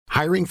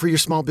Hiring for your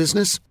small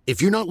business?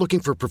 If you're not looking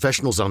for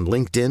professionals on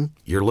LinkedIn,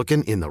 you're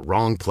looking in the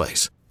wrong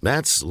place.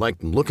 That's like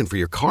looking for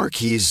your car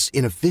keys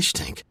in a fish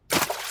tank.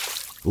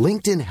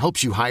 LinkedIn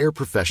helps you hire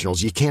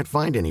professionals you can't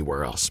find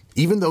anywhere else,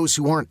 even those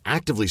who aren't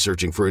actively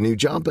searching for a new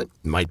job but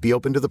might be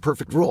open to the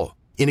perfect role.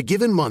 In a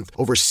given month,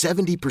 over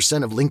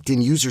 70% of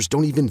LinkedIn users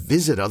don't even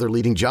visit other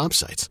leading job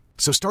sites.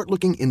 So start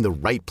looking in the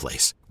right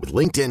place. With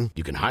LinkedIn,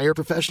 you can hire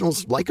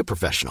professionals like a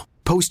professional.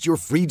 Post your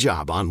free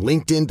job on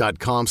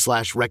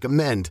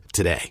linkedin.com/recommend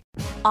today.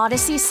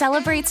 Odyssey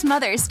celebrates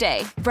Mother's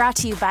Day, brought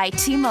to you by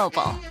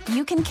T-Mobile.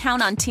 You can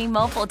count on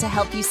T-Mobile to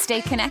help you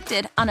stay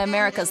connected on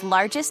America's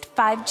largest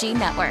 5G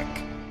network.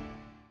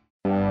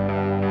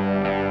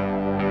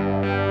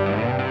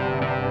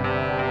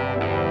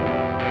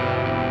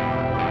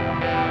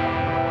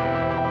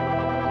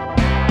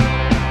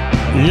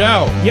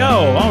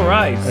 Yo, all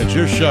right. It's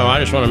your show. I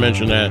just want to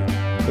mention that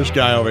this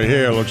guy over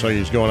here looks like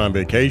he's going on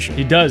vacation.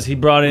 He does. He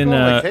brought in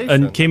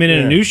came in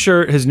a new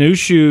shirt, his new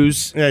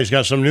shoes. Yeah, he's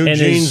got some new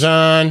jeans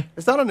on.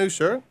 It's not a new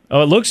shirt.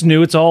 Oh, it looks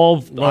new. It's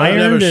all ironed. I've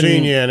never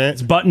seen you in it.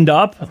 It's buttoned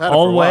up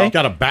all the way. He's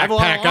got a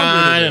backpack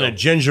on and a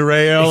ginger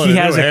ale. He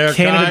has a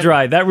Canada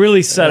Dry. That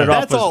really set it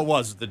off. That's all it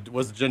was the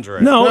ginger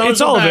ale. No, it's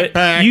all of it.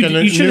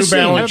 You should have seen.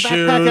 I have a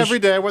backpack every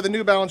day. I wear the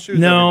New Balance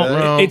shoes every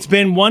day. It's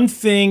been one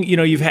thing. You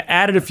know, you've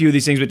added a few of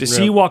these things, but to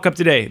see you walk up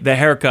today, the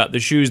haircut, the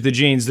shoes, the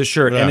jeans, the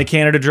shirt, and the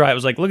Canada Dry, it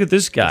was like, look at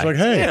this guy. It's like,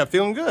 hey, yeah,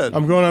 feeling good.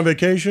 I'm going on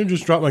vacation.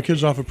 Just dropped my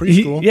kids off at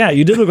preschool.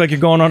 You did look like you're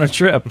going on a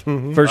trip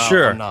for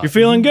sure. You're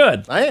feeling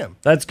good. I am.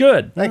 That's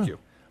good. Thank you.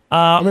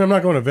 I mean, I'm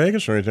not going to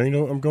Vegas or anything.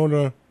 I'm going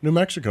to New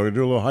Mexico to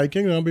do a little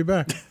hiking, and I'll be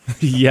back.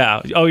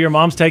 Yeah. Oh, your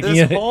mom's taking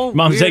you.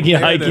 Mom's taking you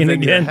hiking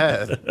again.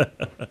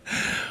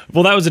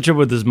 Well, that was a trip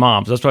with his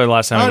mom. So that's probably the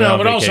last time. I know,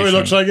 but also he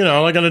looks like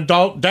like an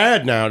adult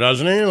dad now,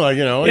 doesn't he? Like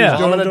he's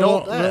doing an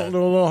adult dad. a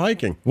little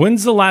hiking. What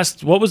was the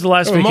last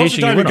vacation most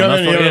of the time you went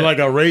on? You have like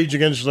a Rage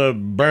Against the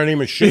Bernie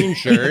Machine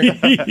shirt.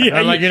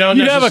 Yeah, like you don't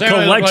you have a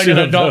necessarily look like collection an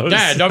of adult those.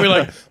 dad. Don't be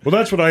like, well,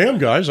 that's what I am,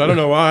 guys. I don't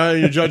know why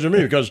you're judging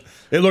me because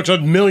it looks a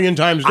million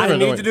times I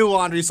different. need to do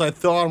laundry, so I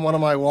throw on one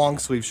of my long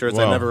sleeve shirts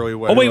I never really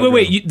wear. Oh,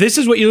 wait. This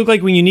is what you look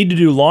like when you need to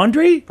do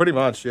laundry? Pretty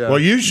much, yeah. Well,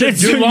 you should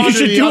do laundry you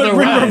should the do other it in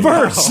way.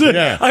 reverse.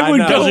 Yeah. I would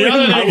go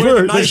in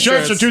reverse. The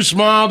shirts are too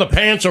small. The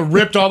pants are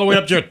ripped all the way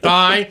up to your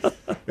thigh.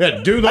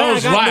 Yeah, do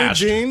those I got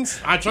last. new jeans.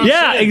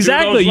 Yeah,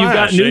 exactly. You've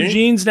got new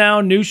jeans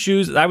now, new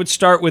shoes. I would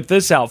start with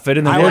this outfit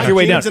and then work your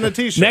way down. And a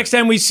t-shirt. Next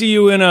time we see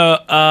you in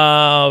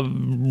a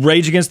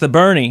Rage Against the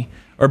Bernie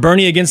or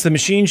Bernie Against the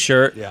Machine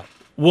shirt,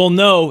 we'll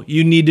know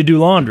you need to do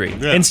laundry.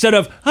 Yeah. Instead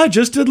of, I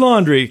just did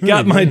laundry,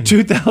 got my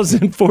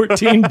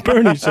 2014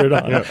 Bernie shirt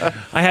on. Yeah.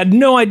 I had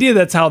no idea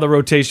that's how the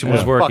rotation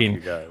was working.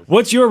 Fuck you guys.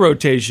 What's your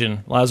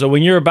rotation, Lazo?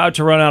 When you're about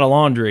to run out of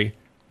laundry,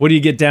 what do you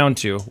get down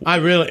to?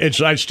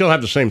 I still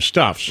have the same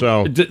stuff.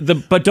 So,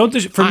 but don't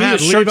for me the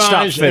shirts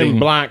stop fitting. And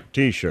black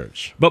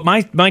t-shirts. But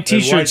my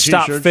t-shirts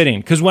stop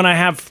fitting because when I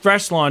have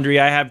fresh laundry,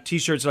 I have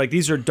t-shirts like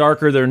these are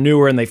darker, they're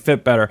newer, and they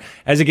fit better.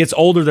 As it gets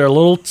older, they're a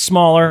little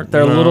smaller.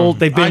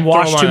 They've been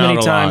washed too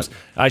many times.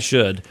 I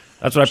should.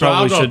 That's what I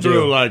probably should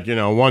do. I'll go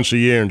through once a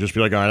year and just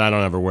be like, all right, I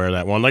don't ever wear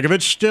that one. Like if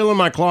it's still in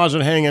my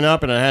closet hanging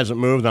up and it hasn't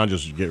moved, I'll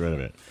just get rid of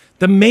it.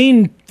 The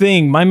main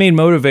thing, my main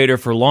motivator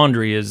for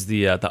laundry is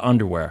the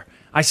underwear.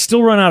 I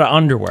still run out of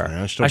underwear.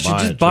 Yeah, I should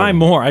just buy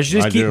more. I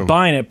should just keep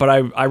buying it. But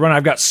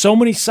I've got so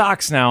many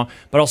socks now,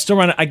 but I'll still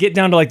run. I get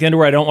down to like the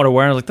underwear I don't want to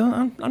wear. And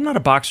I'm like, I'm not a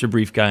boxer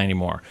brief guy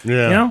anymore.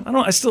 Yeah.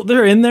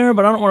 They're in there,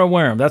 but I don't want to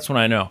wear them. That's when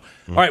I know.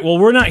 All right, well,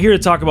 we're not here to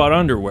talk about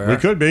underwear. We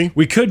could be.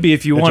 We could be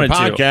if you wanted to. It's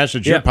a podcast.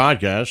 It's your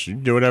podcast. You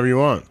can do whatever you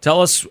want.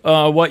 Tell us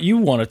what you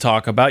want to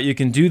talk about. You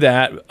can do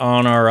that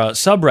on our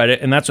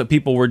subreddit, and that's what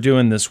people were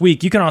doing this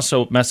week. You can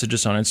also message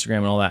us on Instagram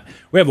and all that.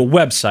 We have a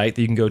website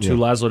that you can go to,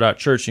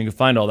 Laszlo.church, and you can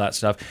find all that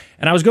stuff.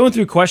 And I was going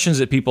through questions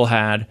that people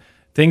had,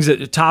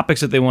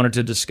 topics that they wanted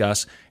to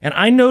discuss, and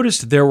I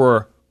noticed there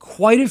were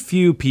quite a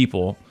few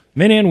people,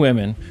 men and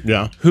women,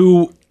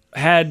 who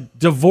had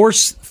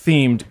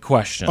divorce-themed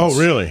questions. Oh,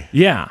 really?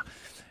 Yeah.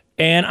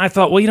 And I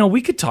thought, well,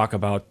 we could talk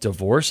about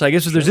divorce. I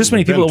guess if there's this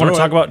many people that want to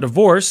talk about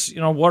divorce,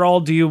 what all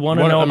do you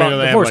want to know about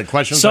divorce? Have,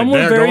 questions some like were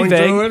they're very going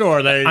vague. through it, or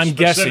are they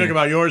specific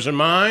about yours and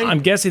mine? I'm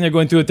guessing they're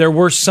going through it. There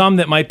were some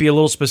that might be a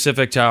little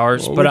specific to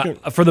ours,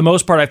 but for the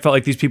most part, I felt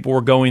like these people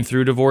were going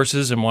through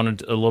divorces and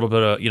wanted a little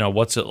bit of,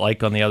 what's it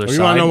like on the other side.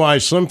 You want to know why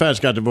Slim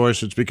Fast got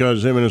divorced? It's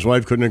because him and his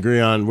wife couldn't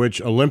agree on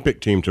which Olympic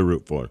team to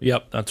root for.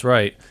 Yep, that's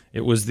right.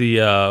 It was the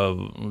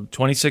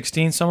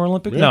 2016 Summer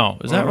Olympics? Yeah. No,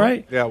 is that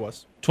right? Yeah, it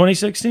was.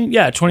 2016?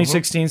 Yeah,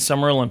 2016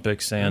 Summer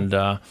Olympics. And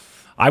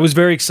I was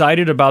very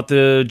excited about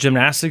the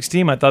gymnastics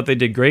team. I thought they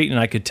did great, and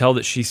I could tell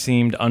that she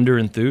seemed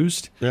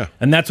under-enthused. Yeah.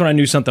 And that's when I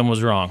knew something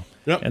was wrong.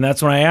 Yep. And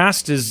that's when I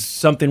asked, is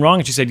something wrong?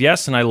 And she said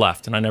yes, and I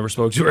left, and I never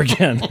spoke to her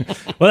again.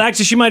 Well,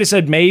 actually, she might have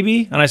said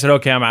maybe, and I said,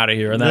 okay, I'm out of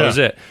here, and that was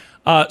it.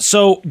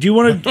 So do you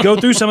want to go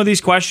through some of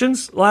these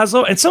questions,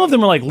 Laszlo? And some of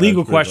them are like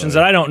legal questions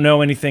that I don't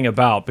know anything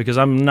about because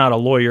I'm not a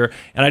lawyer,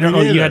 and I don't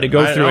know if you had to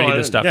go through any of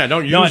this stuff. Yeah,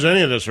 don't use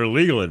any of this for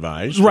legal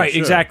advice. Right,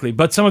 exactly.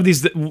 But some of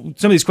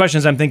these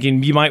questions, I'm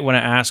thinking you might want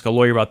to ask a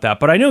lawyer about that.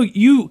 But I know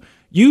you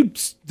you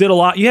did a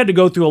lot. You had to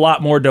go through a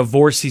lot more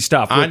divorcey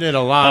stuff. I did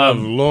a lot of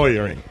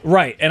lawyering.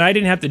 Right, and I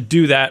didn't have to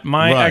do that.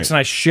 My ex and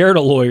I shared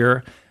a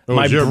lawyer.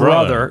 My your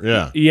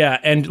brother, yeah,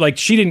 and like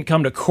she didn't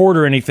come to court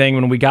or anything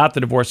when we got the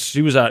divorce.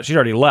 She'd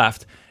already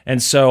left,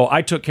 and so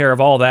I took care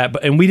of all that.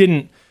 But we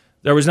didn't.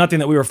 There was nothing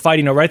that we were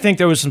fighting over. I think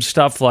there was some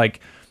stuff like,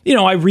 I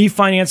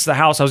refinanced the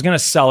house. I was going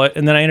to sell it,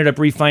 and then I ended up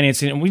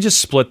refinancing it, and we just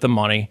split the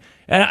money.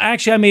 And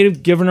actually, I may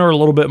have given her a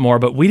little bit more,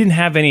 but we didn't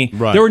have any.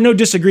 Right. There were no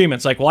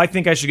disagreements. Like, well, I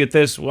think I should get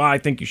this. Well, I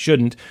think you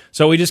shouldn't.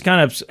 So we just kind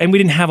of, and we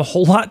didn't have a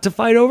whole lot to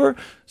fight over.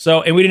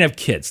 So, and we didn't have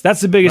kids.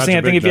 That's the biggest thing.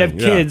 I think if you have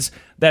kids,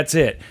 that's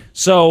it.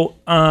 So,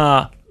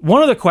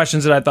 one of the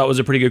questions that I thought was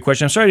a pretty good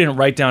question. I'm sorry I didn't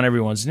write down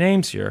everyone's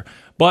names here,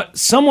 but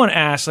someone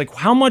asked, like,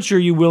 how much are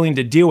you willing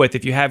to deal with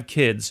if you have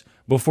kids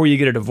before you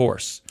get a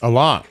divorce? A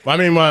lot. I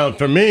mean, well,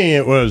 for me,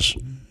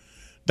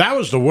 that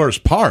was the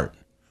worst part,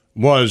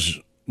 was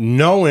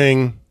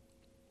knowing.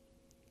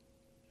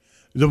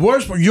 The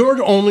worst part,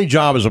 your only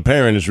job as a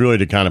parent is really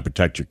to kind of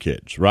protect your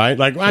kids, right?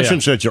 Like, I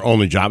shouldn't say it's your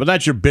only job, but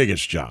that's your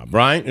biggest job,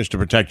 right? Is to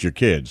protect your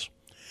kids.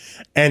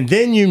 And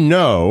then you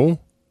know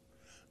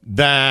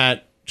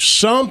that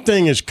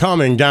something is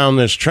coming down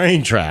this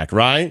train track,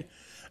 right?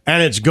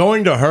 And it's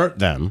going to hurt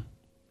them.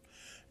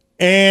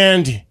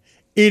 And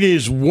it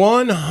is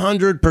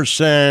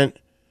 100%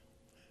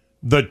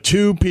 the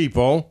two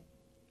people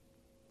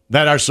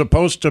that are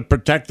supposed to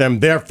protect them,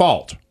 their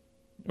fault.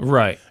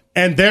 Right.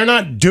 And they're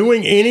not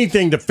doing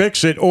anything to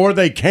fix it, or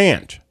they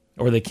can't.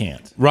 Or they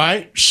can't.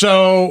 Right?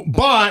 So,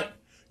 but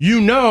you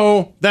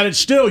know that it's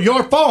still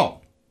your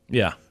fault.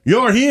 Yeah.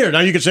 You're here. Now,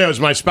 you can say it was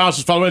my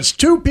spouse's fault. But it's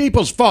two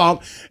people's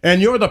fault,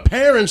 and you're the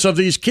parents of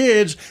these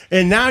kids,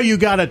 and now you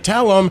got to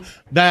tell them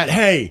that,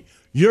 hey,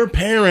 your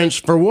parents,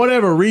 for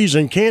whatever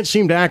reason, can't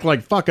seem to act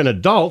like fucking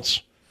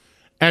adults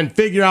and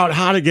figure out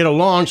how to get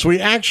along. So we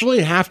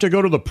actually have to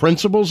go to the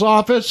principal's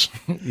office.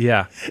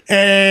 Yeah.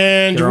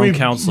 And their own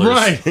counselors.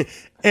 Right.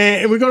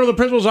 And we go to the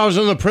principal's office,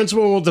 and the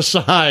principal will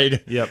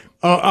decide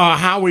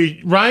how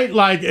we, right?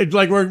 Like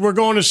we're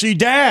going to see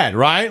Dad,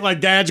 right? Like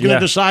Dad's going to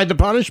decide the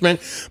punishment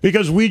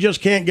because we just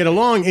can't get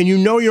along. And you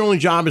know your only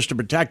job is to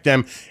protect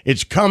them.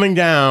 It's coming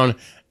down,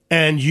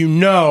 and you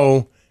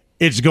know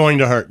it's going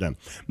to hurt them.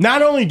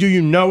 Not only do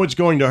you know it's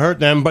going to hurt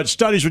them, but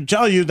studies would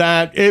tell you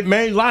that it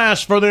may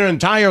last for their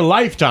entire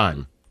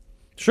lifetime.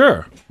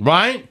 Sure.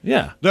 Right?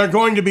 Yeah. They're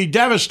going to be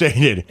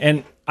devastated.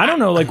 And I don't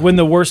know, like, when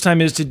the worst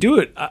time is to do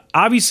it.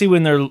 Obviously,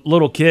 when they're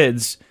little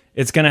kids,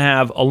 it's going to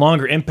have a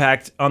longer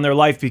impact on their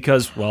life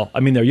because, well, I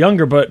mean, they're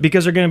younger, but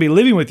because they're going to be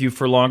living with you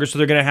for longer, so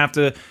they're going to have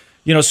to,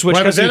 switch.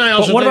 Right,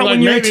 but what about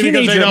when you're a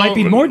teenager? It might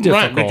be more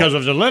difficult. Right, because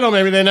if they're little,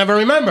 maybe they never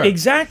remember.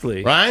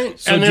 Exactly. Right?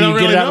 So do you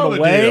get it out of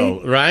the way?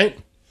 Deal, right?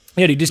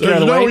 Yeah, do you just get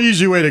out of the way? There's no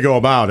easy way to go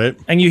about it.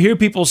 And you hear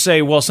people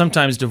say, well,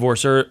 sometimes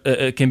divorce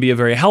can be a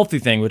very healthy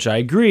thing, which I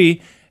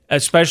agree.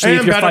 Especially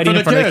if you're fighting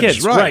in front of the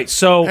kids. Right.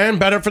 So, and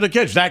better for the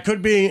kids. That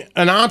could be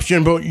an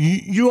option, but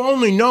you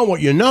only know what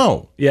you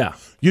know. Yeah.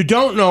 You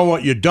don't know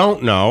what you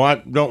don't know. I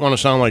don't want to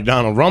sound like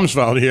Donald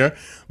Rumsfeld here,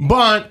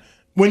 but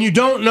when you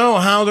don't know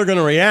how they're going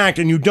to react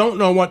and you don't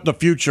know what the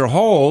future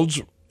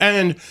holds,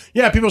 and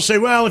people say,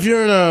 well, if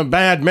you're in a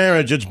bad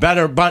marriage, it's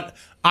better, but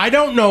I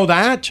don't know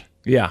that.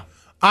 Yeah.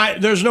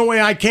 There's no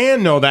way I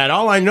can know that.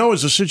 All I know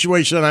is the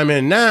situation that I'm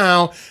in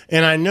now,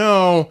 and I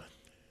know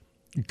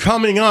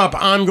coming up,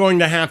 I'm going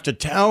to have to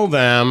tell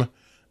them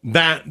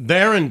that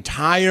their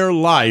entire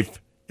life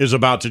is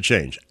about to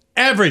change.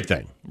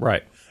 Everything.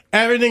 Right.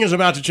 Everything is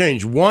about to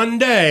change. One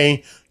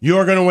day,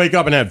 you're going to wake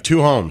up and have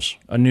two homes.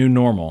 A new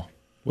normal,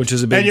 which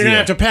is a big deal. And you're going to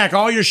have to pack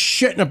all your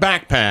shit in a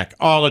backpack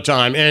all the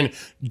time. And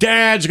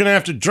Dad's going to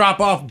have to drop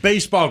off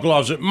baseball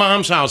gloves at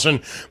Mom's house.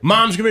 And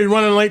Mom's going to be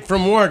running late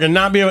from work and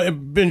not be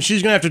able, and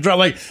she's going to have to drop,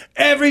 like,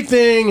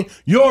 everything.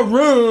 Your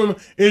room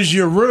is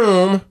your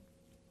room.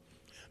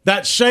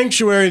 That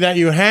sanctuary that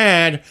you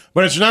had,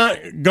 but it's not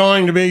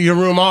going to be your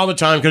room all the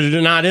time because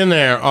you're not in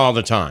there all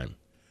the time.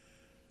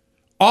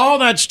 All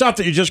that stuff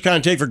that you just kind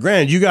of take for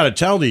granted, you got to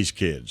tell these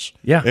kids.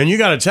 Yeah. And you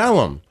got to tell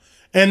them.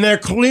 And they're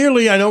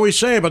clearly, I know we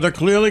say it, but they're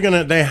clearly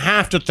they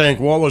have to think,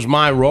 what was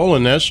my role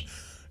in this?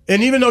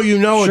 And even though you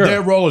know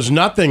their role is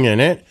nothing in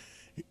it,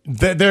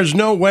 there's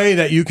no way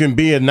that you can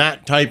be in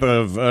that type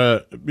of,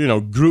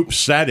 group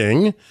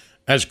setting,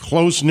 as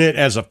close-knit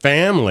as a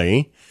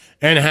family,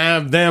 and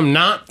have them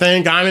not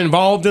think I'm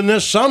involved in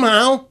this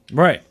somehow.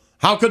 Right.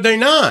 How could they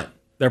not?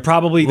 They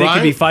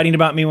could be fighting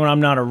about me when I'm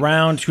not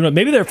around.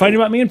 Maybe they're fighting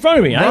about me in front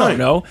of me. I don't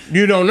know.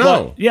 You don't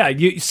know.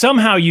 But,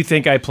 somehow you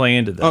think I play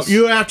into this.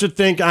 You have to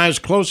think, as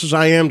close as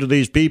I am to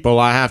these people,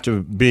 I have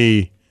to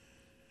be.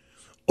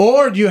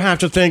 Or you have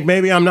to think,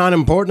 maybe I'm not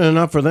important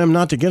enough for them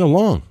not to get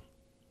along.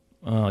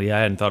 Oh, yeah, I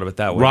hadn't thought of it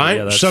that way. Right?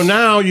 Yeah, so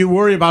now you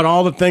worry about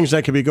all the things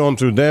that could be going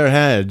through their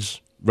heads,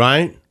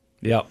 right?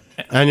 Yep.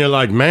 And you're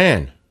like,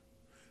 man.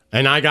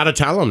 And I got to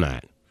tell them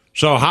that.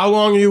 So how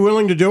long are you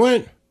willing to do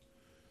it?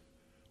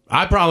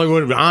 I probably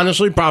would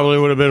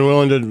have been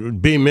willing to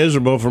be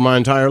miserable for my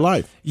entire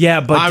life.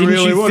 Yeah, but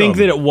didn't you think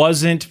that it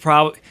wasn't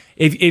probably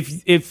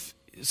if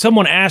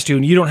someone asked you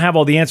and you don't have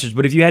all the answers,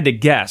 but if you had to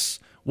guess,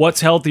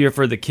 what's healthier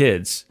for the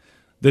kids?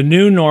 The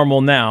new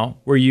normal now,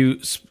 where you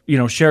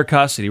share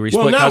custody, where you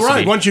split custody.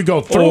 Right. Once you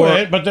go through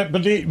it,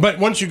 but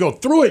once you go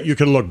through it, you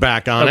can look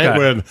back on it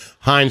with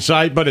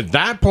hindsight. But at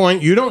that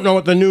point, you don't know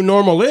what the new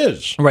normal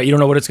is. Right. You don't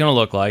know what it's going to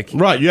look like.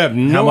 Right. You have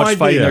no idea how much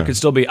fighting there could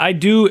still be. I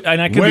do,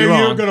 and I could be wrong.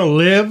 Where you're going to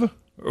live.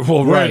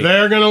 Well, where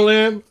they're going to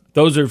live.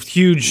 Those are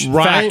huge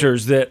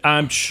factors that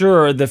I'm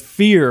sure the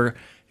fear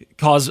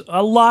cause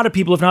a lot of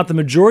people, if not the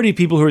majority of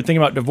people who are thinking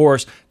about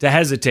divorce, to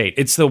hesitate.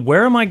 It's the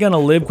where am I going to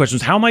live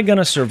questions. How am I going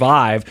to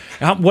survive?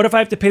 What if I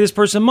have to pay this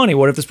person money?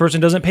 What if this person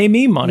doesn't pay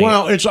me money?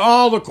 Well, it's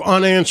all the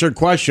unanswered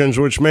questions,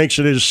 which makes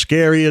it as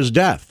scary as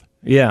death.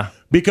 Yeah.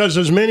 Because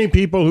there's many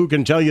people who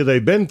can tell you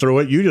they've been through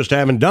it. You just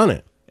haven't done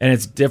it. And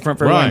it's different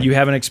for everyone. You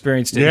haven't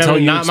experienced it. Until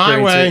you not my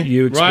way.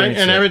 You experience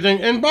it. And everything.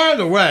 And by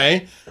the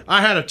way,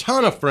 I had a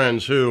ton of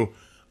friends who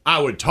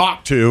I would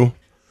talk to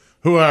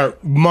who are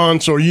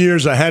months or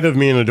years ahead of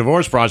me in the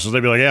divorce process.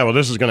 They'd be like, yeah, well,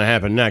 this is going to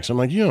happen next. I'm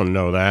like, you don't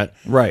know that.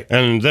 Right.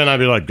 And then I'd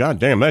be like, God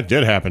damn, that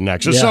did happen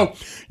next. Yeah. So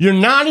you're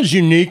not as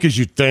unique as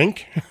you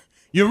think.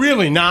 You're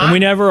really not. And we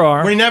never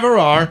are. We never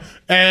are.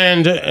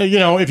 And,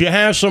 if you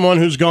have someone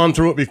who's gone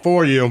through it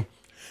before you,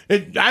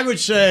 I would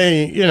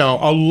say,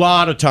 a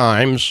lot of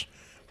times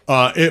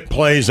it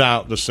plays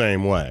out the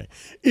same way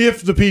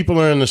if the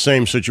people are in the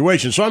same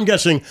situation. So I'm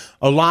guessing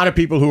a lot of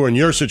people who are in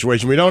your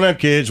situation, we don't have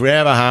kids, we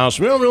have a house,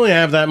 we don't really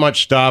have that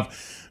much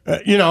stuff,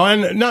 and you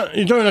don't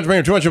have to bring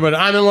it too much, but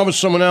I'm in love with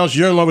someone else,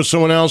 you're in love with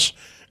someone else.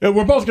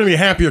 We're both going to be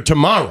happier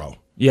tomorrow.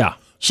 Yeah.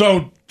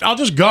 So I'll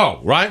just go,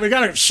 right? We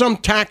got some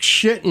tax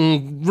shit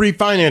and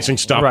refinancing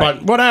stuff,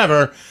 but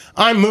whatever.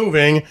 I'm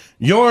moving,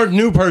 your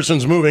new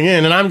person's moving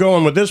in, and I'm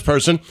going with this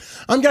person.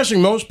 I'm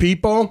guessing most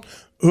people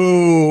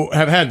who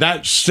have had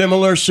that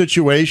similar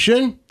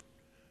situation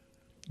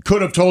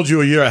could have told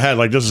you a year ahead,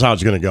 like, this is how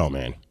it's going to go,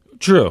 man.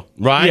 True.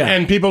 Right? Yeah.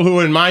 And people who,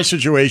 in my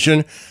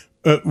situation,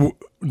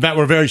 that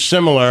were very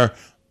similar,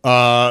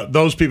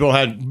 those people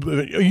had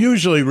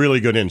usually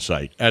really good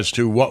insight as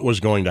to what was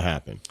going to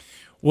happen.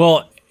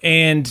 Well,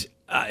 and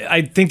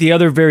I think the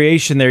other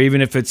variation there,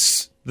 even if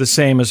it's the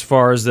same as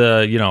far as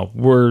we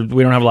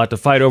don't have a lot to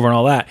fight over and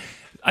all that,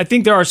 I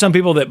think there are some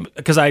people that,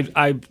 because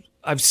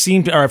I've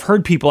seen or I've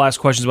heard people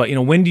ask questions about,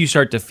 when do you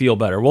start to feel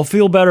better? Well,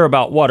 feel better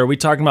about what? Are we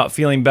talking about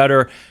feeling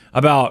better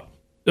about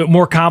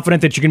more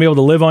confident that you're going to be able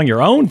to live on your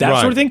own,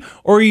 that sort of thing?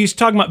 Or are you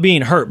talking about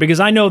being hurt?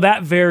 Because I know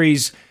that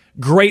varies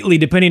greatly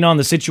depending on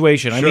the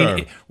situation. Sure. I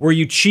mean, were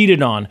you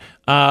cheated on?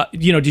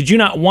 Did you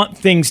not want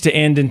things to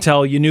end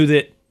until you knew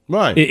that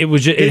it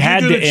was just, it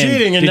had to end?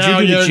 Cheating,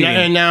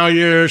 and now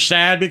you're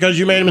sad because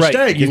you made a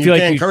mistake and you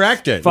can't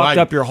correct it. Fucked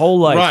up your whole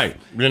life. Right.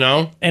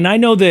 And I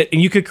know that,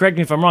 and you could correct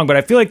me if I'm wrong, but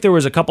I feel like there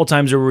was a couple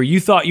times where you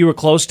thought you were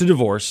close to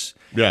divorce.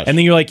 Yes. And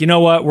then you're like, you know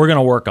what? We're going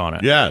to work on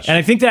it. Yes. And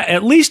I think that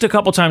at least a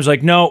couple times,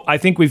 like, no, I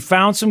think we've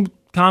found some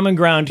common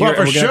ground here. Well,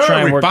 for and we're going to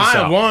try and work this out. We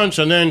filed once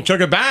and then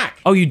took it back.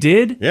 Oh, you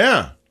did?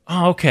 Yeah.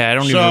 Oh, okay. I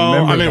don't even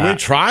remember that. We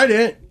tried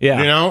it.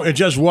 Yeah. It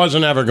just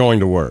wasn't ever going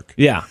to work.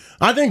 Yeah.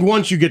 I think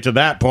once you get to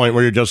that point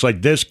where you're just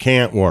like, this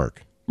can't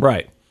work.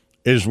 Right.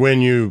 Is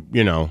when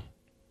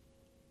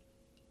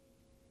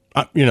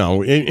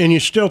and you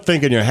still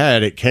think in your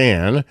head it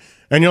can.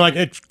 And you're like,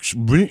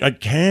 I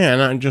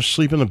can. I just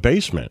sleep in the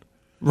basement.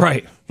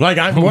 Right. Like,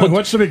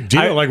 what's the big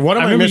deal? What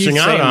am I missing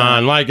out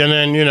on? Like, and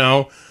then,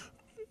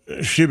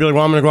 she'd be like,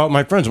 well, I'm going to go out with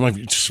my friends. I'm like,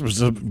 it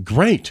was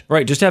great.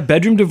 Right. Just have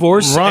bedroom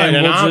divorce. Right.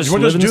 And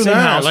we'll just do that.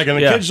 House. Like, and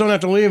the kids don't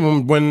have to leave.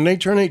 When they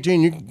turn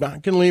 18, I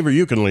can leave or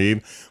you can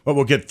leave, but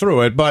we'll get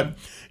through it. But,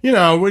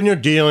 when you're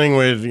dealing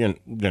with,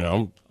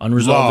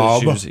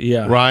 unresolved love, issues.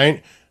 Yeah.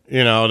 Right.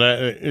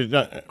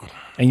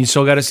 And you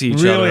still got to see each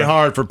other. Really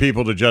hard for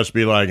people to just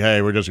be like,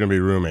 hey, we're just going to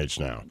be roommates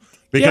now.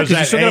 Because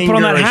you still got to put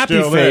on that happy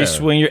face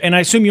there. when you're, and I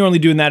assume you're only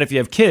doing that if you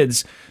have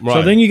kids. Right.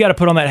 So then you got to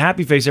put on that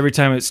happy face every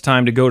time it's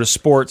time to go to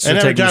sports. And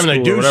or every take time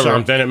they do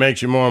something, it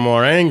makes you more and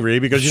more angry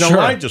because you don't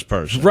like this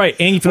person. Right,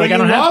 and you feel like I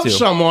don't have to. When you love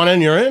someone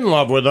and you're in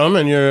love with them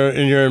and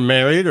you're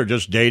married or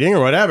just dating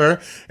or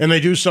whatever, and they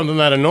do something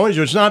that annoys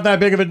you, it's not that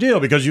big of a deal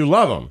because you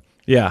love them.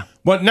 Yeah.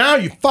 But now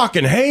you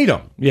fucking hate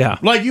them. Yeah.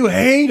 Like, you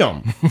hate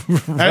them.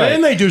 Right. And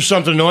then they do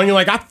something annoying. You're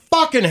like, I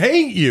fucking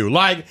hate you.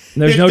 Like,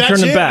 there's no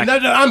turning back.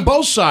 On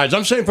both sides.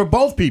 I'm saying for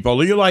both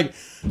people. You're like,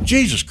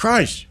 Jesus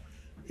Christ.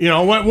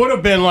 What would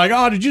have been like,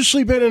 oh, did you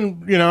sleep in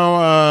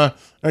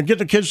and get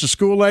the kids to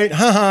school late?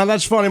 Haha,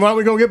 that's funny. Why don't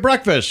we go get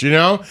breakfast,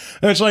 And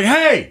it's like,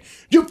 hey,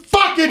 you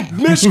fucking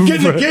miss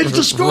getting the kids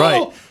to school.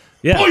 Right.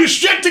 Yeah. Pull your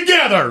shit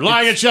together.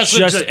 Like, it's just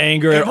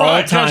anger at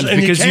all times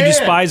because you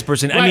despise the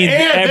person. I mean,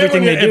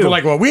 everything they do.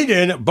 Like what we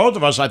did, both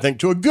of us, I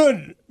think,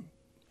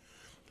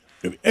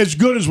 as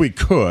good as we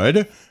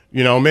could.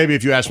 Maybe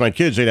if you asked my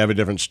kids, they'd have a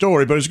different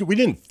story, but we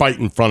didn't fight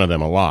in front of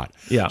them a lot.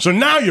 Yeah. So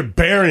now you're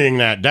burying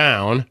that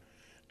down,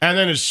 and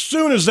then as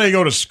soon as they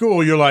go to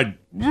school, you're like,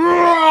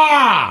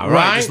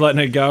 right? Just letting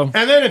it go.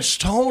 And then it's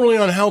totally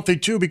unhealthy,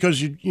 too,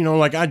 because,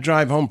 like I'd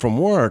drive home from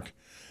work,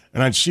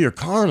 and I'd see your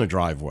car in the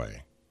driveway.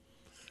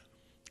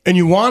 And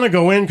you want to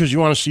go in because you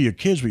want to see your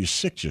kids, but you're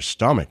sick to your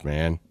stomach,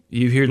 man.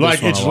 You hear this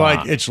one a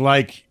lot. It's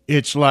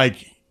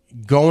like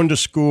going to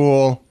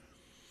school,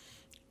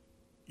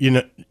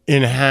 in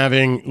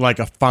having like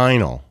a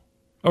final.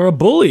 Or a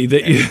bully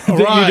that you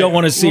don't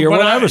want to see, or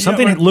whatever,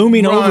 something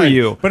looming over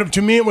you. But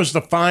to me, it was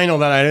the final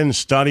that I didn't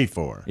study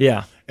for.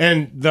 Yeah.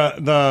 And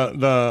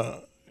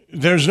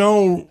there's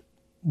no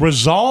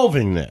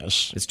resolving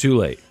this. It's too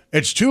late.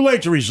 It's too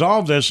late to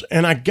resolve this,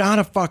 and I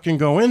gotta fucking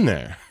go in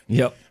there.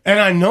 Yep. And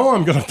I know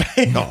I'm gonna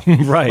fail.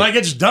 Right. Like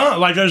it's done.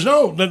 Like there's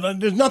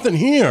nothing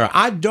here.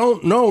 I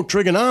don't know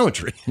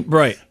trigonometry.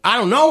 Right. I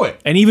don't know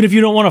it. And even if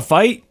you don't want to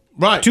fight,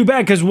 right. Too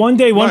bad, because one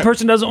day one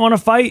person doesn't want to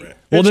fight.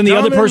 Well, then the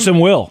other person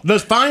will. The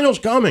final's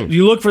coming.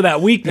 You look for that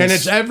weakness. And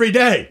it's every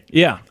day.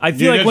 Yeah. I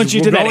feel like once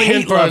you did that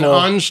hate for level.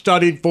 an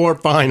unstudied for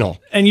final.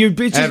 And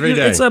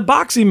it's a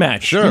boxing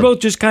match. Sure. You're both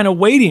just kind of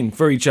waiting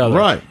for each other.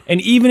 Right.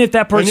 And even if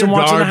that person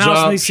walks in the house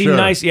and they seem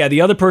nice, the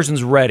other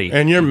person's ready.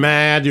 And you're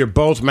mad. You're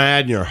both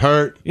mad. And you're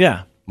hurt.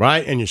 Yeah.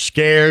 Right? And you're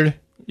scared.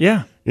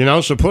 Yeah.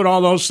 So put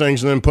all those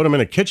things and then put them in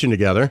a kitchen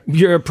together.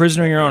 You're a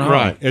prisoner in your own home.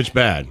 Right. It's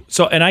bad.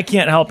 So, and I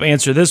can't help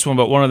answer this one,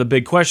 but one of the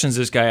big questions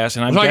this guy asked,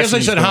 and I guess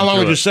they said, how long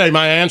would you stay?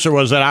 My answer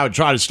was that I would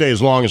try to stay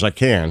as long as I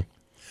can.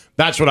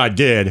 That's what I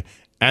did.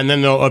 And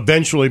then there'll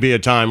eventually be a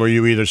time where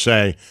you either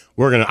say,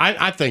 we're going to,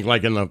 I think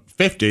like in the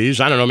 50s,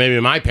 I don't know, maybe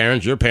my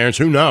parents, your parents,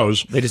 who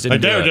knows? They just didn't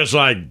they were just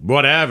like,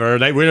 whatever.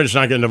 We're just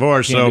not getting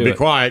divorced, so be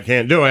quiet,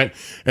 can't do it.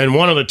 And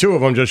one of the two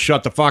of them just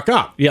shut the fuck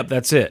up. Yep,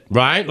 that's it.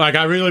 Right? Like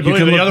I really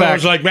believe the other one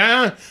was like,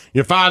 man,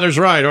 your father's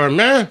right. Or,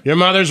 man, your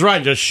mother's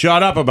right. Just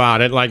shut up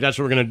about it. Like that's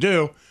what we're going to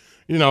do.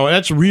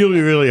 That's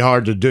really, really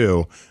hard to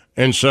do.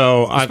 And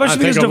so, especially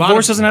because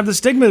divorce doesn't have the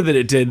stigma that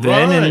it did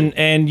then, right.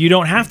 and you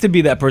don't have to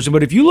be that person.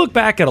 But if you look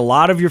back at a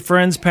lot of your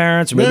friends'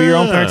 parents, or maybe your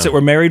own parents that were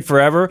married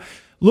forever,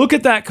 look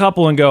at that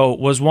couple and go,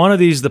 was one of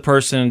these the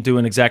person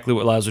doing exactly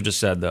what Lazlo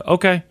just said? Though,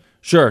 okay,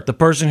 sure, the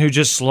person who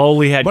just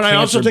slowly had cancer. But I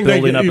also think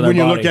when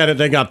you look at it,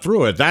 they got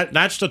through it.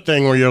 That's the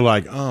thing where you're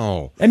like,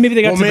 oh, and maybe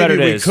they got to better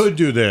days. We could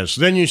do this.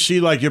 Then you see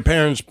like your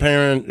parents'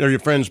 parent or your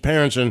friend's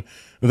parents and.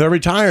 They're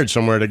retired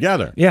somewhere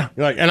together. Yeah.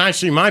 And I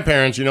see my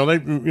parents,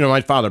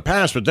 my father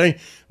passed, but they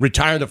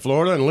retired to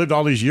Florida and lived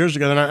all these years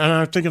together. And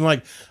I'm thinking,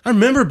 like, I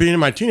remember being in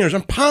my teen years.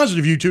 I'm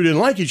positive you two didn't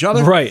like each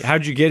other. Right.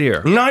 How'd you get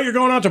here? Now you're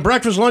going out to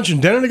breakfast, lunch,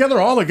 and dinner together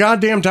all the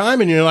goddamn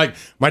time. And you're like,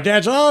 my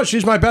dad's,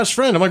 she's my best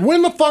friend. I'm like,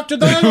 when the fuck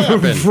did that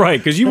happen? Right.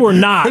 Because you were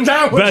not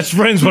best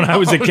friends when I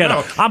was a kid.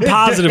 No. I'm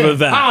positive of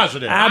that.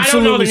 Positive.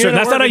 Absolutely certain.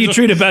 That's not how you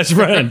treat a best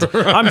friend.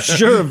 I'm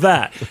sure of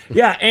that.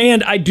 Yeah.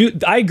 And I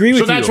agree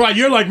with you. So that's why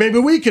you're like, maybe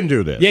we can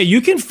do this. Yeah.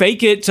 You can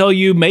fake it till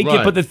you make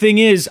it, but the thing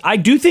is, I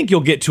do think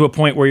you'll get to a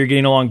point where you're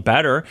getting along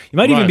better. You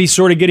might even be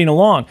sort of getting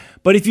along,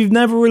 but if you've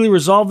never really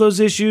resolved those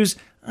issues,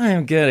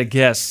 I'm gonna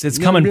guess it's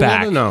coming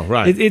back. No,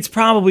 right? It's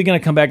probably going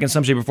to come back in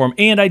some shape or form.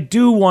 And I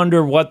do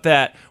wonder what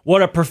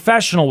a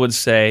professional would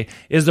say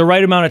is the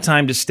right amount of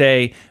time to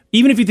stay.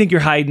 Even if you think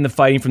you're hiding the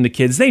fighting from the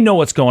kids, they know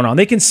what's going on.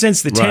 They can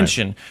sense the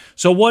tension.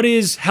 So what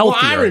is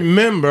healthier? Well, I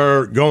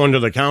remember going to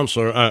the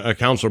a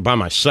counselor by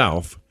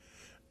myself,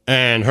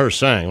 and her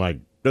saying, like,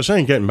 this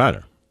ain't getting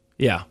better.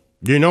 Yeah.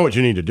 You know what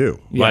you need to do.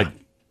 Yeah. Like,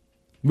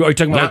 are you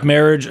talking about like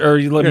marriage or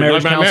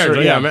marriage counselor?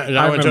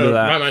 I went to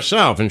by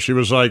myself, and she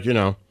was like,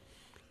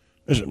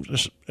 this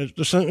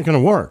isn't going to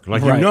work.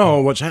 Like, you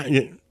know what's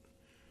happening.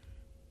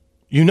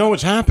 You know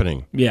what's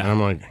happening. Yeah. And I'm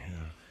like,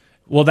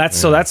 well,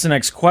 so that's the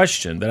next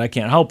question that I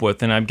can't help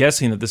with, and I'm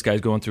guessing that this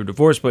guy's going through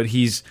divorce, but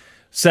he's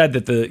said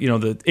that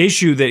the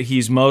issue that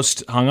he's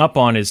most hung up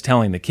on is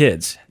telling the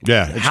kids.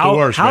 Yeah, it's the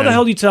worst. How the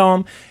hell do you tell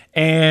them?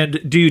 And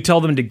do you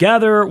tell them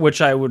together? Which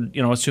I would,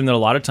 assume that a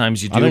lot of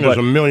times you do. I think there's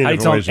a million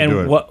different ways to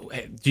do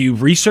it. Do you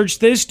research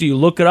this? Do you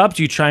look it up?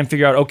 Do you try and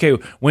figure out, okay,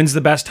 when's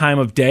the best time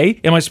of day?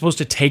 Am I supposed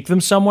to take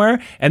them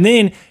somewhere? And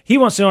then he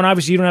wants to know, and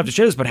obviously you don't have to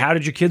share this, but how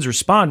did your kids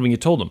respond when you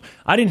told them?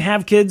 I didn't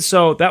have kids,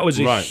 so that was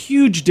a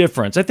huge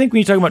difference. I think when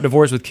you talk about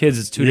divorce with kids,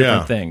 it's two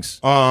different things.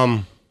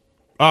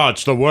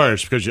 It's the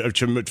worst because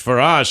for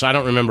us, I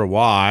don't remember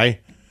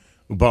why,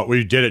 but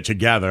we did it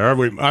together. I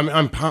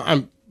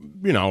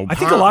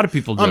think a lot of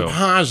people do. I'm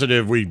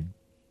positive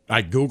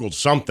I Googled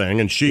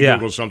something and she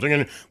Googled something,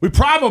 and we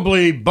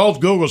probably both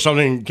Googled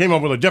something, came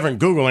up with a different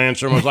Google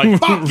answer, and was like,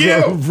 fuck you.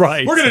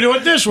 Right. We're going to do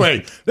it this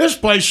way. This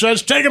place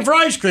says take him for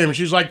ice cream. And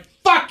she's like,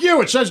 fuck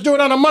you. It says do it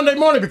on a Monday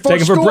morning before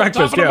take school. Take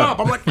him for breakfast, Up.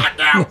 I'm like, fuck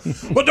now.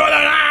 We'll do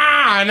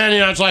that. And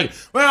then it's like,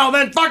 well,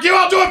 then fuck you.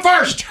 I'll do it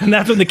first. And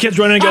that's when the kids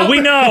run in and go, we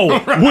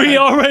know. Right. We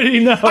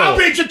already know. I'll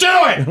beat you to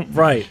it.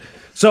 Right.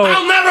 So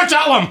I'll never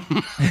tell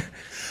them.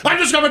 I'm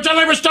just going to pretend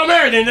they were still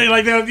married.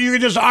 And you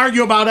could just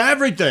argue about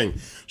everything.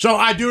 So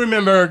I do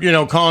remember,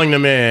 calling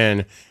them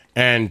in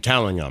and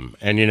telling them.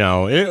 And,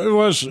 it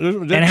was...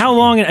 And how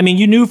long... I mean,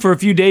 you knew for a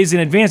few days in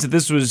advance that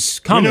this was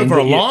coming. You knew for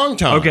a long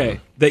time. Okay.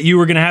 That you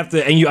were going to have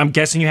to... And I'm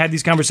guessing you had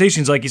these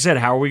conversations, like you said.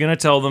 How are we going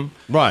to tell them?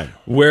 Right.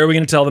 Where are we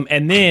going to tell them?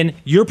 And then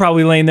you're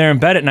probably laying there in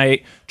bed at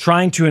night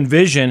trying to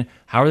envision...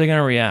 How are they going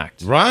to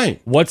react? Right.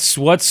 What's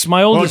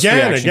my oldest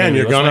reaction? Again,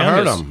 you're going to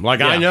hurt them.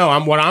 Like, I know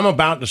what I'm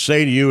about to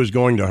say to you is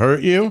going to hurt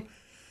you,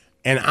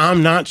 and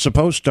I'm not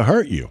supposed to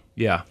hurt you.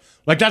 Yeah.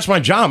 Like, that's my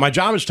job. My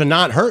job is to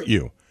not hurt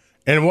you.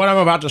 And what I'm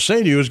about to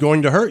say to you is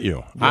going to hurt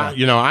you.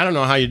 Yeah. I don't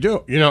know how you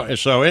do it.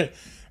 So it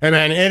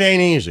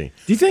ain't easy.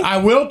 Do you think? I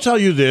will tell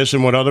you this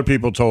and what other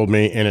people told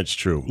me, and it's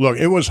true. Look,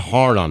 it was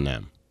hard on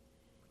them.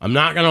 I'm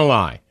not going to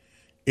lie.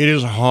 It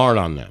is hard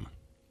on them.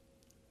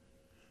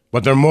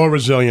 But they're more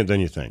resilient than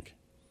you think.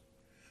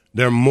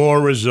 They're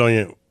more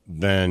resilient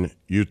than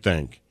you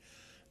think.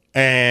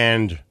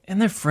 And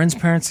their friends'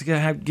 parents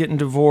getting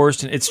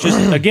divorced. And it's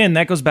just, again,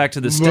 that goes back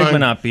to the stigma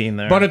not being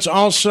there. But it's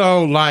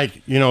also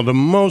like, the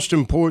most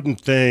important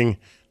thing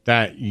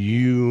that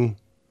you,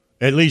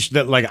 at least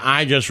that like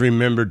I just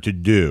remembered to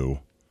do,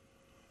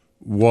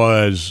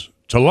 was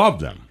to love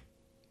them.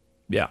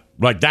 Yeah.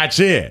 Like, that's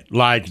it.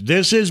 Like,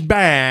 this is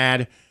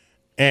bad.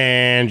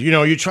 And,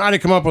 you try to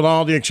come up with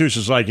all the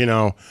excuses like,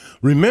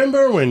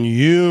 remember when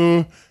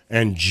you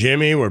and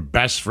Jimmy were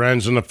best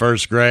friends in the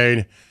first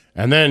grade?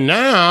 And then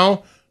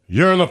now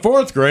you're in the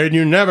fourth grade and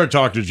you never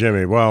talk to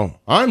Jimmy.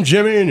 Well, I'm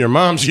Jimmy and your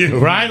mom's you,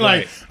 right?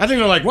 Like, I think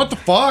they're like, what the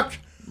fuck?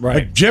 Right.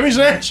 Like, Jimmy's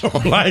an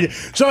asshole. Like,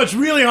 so it's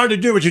really hard to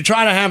do, but you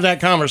try to have that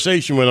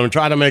conversation with them and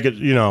try to make it,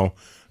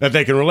 that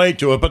they can relate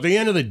to it. But at the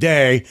end of the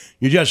day,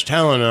 you're just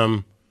telling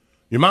them,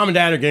 your mom and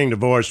dad are getting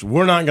divorced.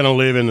 We're not going to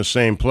live in the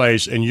same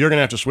place, and you're going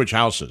to have to switch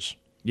houses.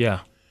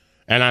 Yeah.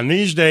 And on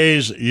these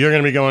days, you're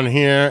going to be going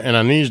here, and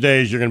on these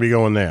days, you're going to be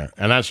going there.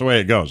 And that's the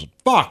way it goes.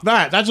 Fuck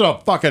that. That's a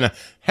fucking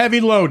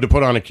heavy load to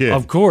put on a kid.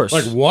 Of course.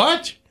 Like,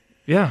 what?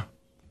 Yeah.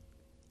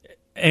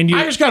 And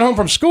I just got home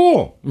from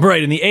school.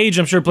 Right, and the age,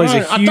 I'm sure, plays a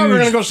huge I thought we were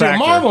going to go see a factor.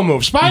 Marvel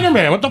movie.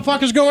 Spider-Man. What the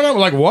fuck is going on?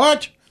 We're like,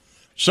 what?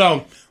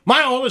 So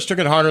my oldest took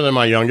it harder than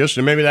my youngest,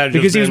 and maybe that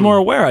because he was more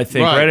aware, I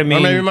think, right? I mean,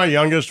 or maybe my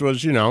youngest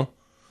was,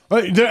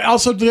 they're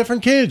also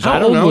different kids. How I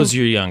don't old know. was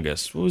your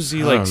youngest? What was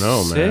he, like, I don't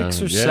know, 6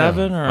 or man.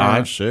 7? Or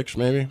 5, 6,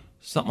 maybe.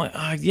 Something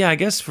like yeah, I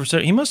guess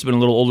he must have been a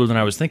little older than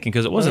I was thinking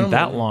because it wasn't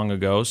that long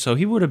ago. So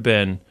he would have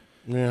been,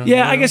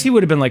 I guess he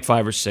would have been like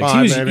 5 or 6.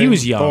 5, he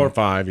was young, 4 or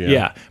 5, yeah.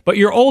 Yeah, but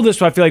your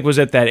oldest, I feel like, was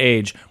at that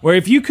age where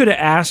if you could have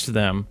asked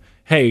them,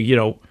 hey,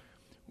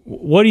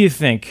 what do you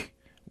think?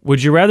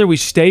 Would you rather we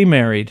stay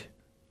married?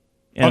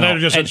 They'd have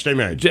just said stay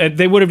married.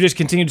 They would have just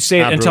continued to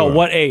say it until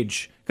what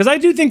age? Because I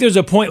do think there's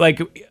a point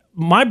like.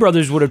 My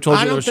brothers would have told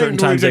you there were certain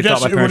times they thought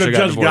my parents would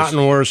have just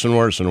gotten worse and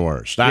worse and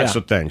worse. That's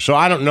the thing. So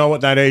I don't know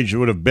what that age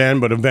would have been,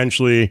 but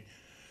eventually,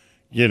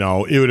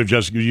 it would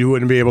have you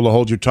wouldn't be able to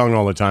hold your tongue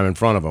all the time in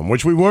front of them,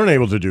 which we weren't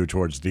able to do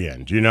towards the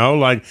end.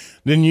 Like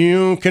then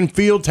you can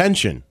feel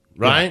tension,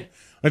 right? Yeah.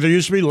 Like there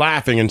used to be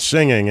laughing and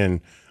singing and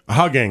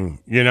hugging,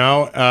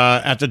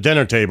 at the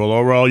dinner table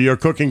or while you're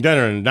cooking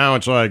dinner, and now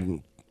it's like.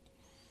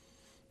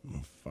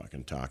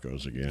 Fucking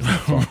tacos again.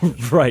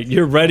 Right,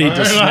 you're ready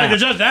to snap.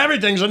 It's just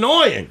everything's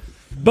annoying.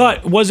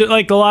 But was it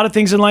like a lot of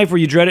things in life where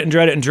you dread it and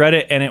dread it and dread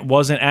it, and it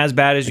wasn't as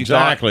bad as you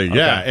thought? Exactly.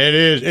 Yeah, it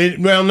is.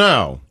 Well,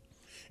 no,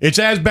 it's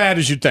as bad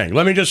as you think.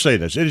 Let me just say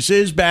this: it's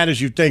as bad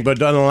as you think, but it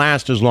doesn't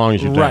last as long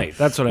as you think. Right.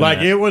 That's what I meant.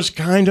 Like it was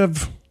kind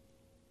of.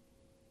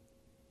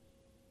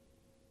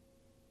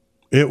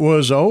 It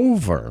was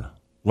over.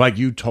 Like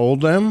you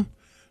told them,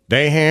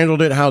 they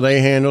handled it how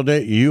they handled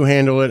it. You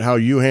handle it how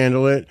you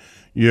handle it.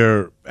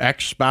 Your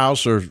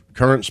ex-spouse or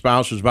current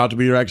spouse who's about to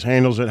be your ex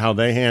handles it how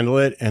they handle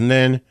it. And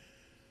then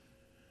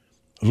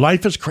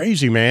life is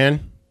crazy,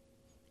 man.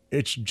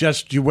 It's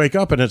just you wake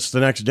up and it's the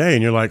next day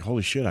and you're like,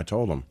 holy shit, I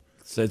told them.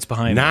 So it's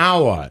behind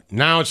now what?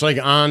 Now it's like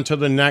on to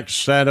the next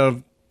set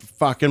of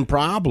fucking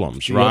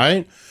problems,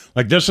 right?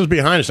 Like this is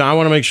behind us. Now I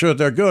want to make sure that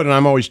they're good and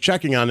I'm always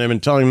checking on them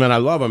and telling them that I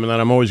love them and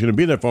that I'm always going to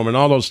be there for them and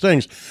all those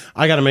things.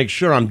 I got to make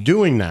sure I'm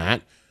doing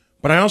that.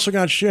 But I also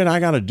got shit I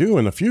got to do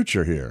in the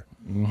future here.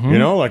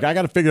 Mm-hmm. Like I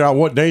got to figure out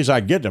what days I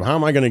get them. How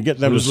am I going to get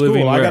them to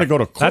school? I got to go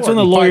to court. That's when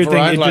the lawyer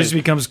thing just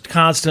becomes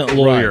constant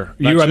lawyer.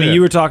 Right.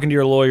 You were talking to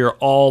your lawyer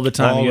all the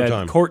time. You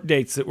had court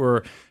dates that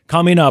were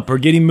coming up or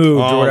getting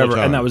moved or whatever,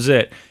 and that was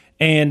it.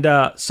 And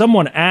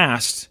someone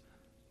asked,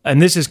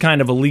 and this is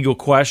kind of a legal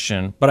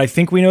question, but I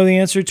think we know the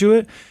answer to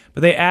it.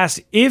 But they asked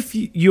if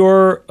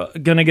you're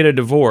going to get a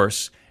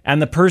divorce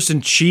and the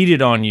person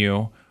cheated on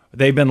you.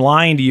 They've been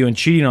lying to you and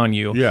cheating on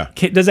you. Yeah.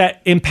 Does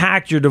that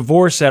impact your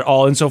divorce at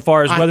all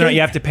insofar as whether or not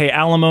you have to pay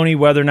alimony,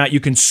 whether or not you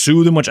can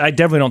sue them, which I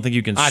definitely don't think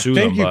you can sue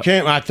them. I think you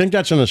can't. I think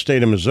that's in the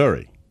state of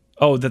Missouri.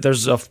 Oh, that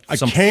there's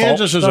some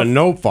Kansas is stuff? a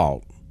no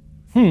fault.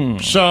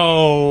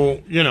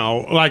 So,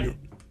 like,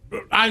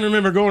 I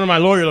remember going to my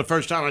lawyer the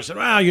first time. I said,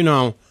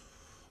 well,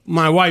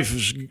 my wife,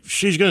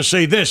 she's going to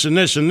say this and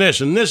this and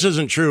this, and this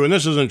isn't true, and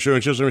this isn't true.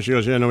 And she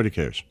goes, yeah, nobody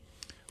cares.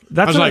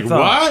 That's I was like,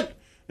 what? What?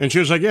 And she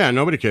was like, yeah,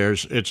 nobody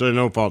cares. It's a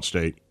no-fault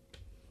state.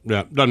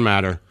 Yeah, doesn't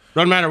matter.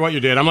 Doesn't matter what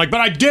you did. I'm like,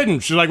 but I didn't.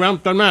 She's like, well,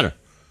 doesn't matter.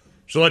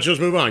 So let's just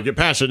move on. Get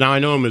past it. Now, I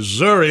know in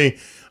Missouri,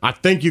 I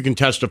think you can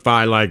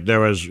testify like there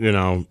was,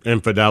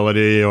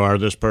 infidelity or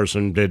this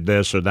person did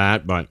this or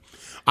that. But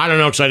I don't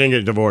know because I didn't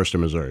get divorced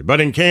in Missouri. But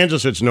in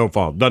Kansas, it's no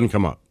fault. Doesn't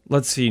come up.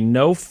 Let's see.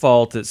 No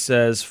fault, it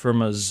says, for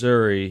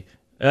Missouri.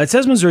 It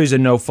says Missouri's a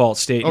no-fault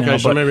state now. Okay,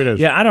 so but maybe it is.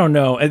 Yeah, I don't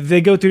know. They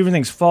go through different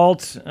things.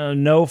 Fault,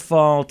 no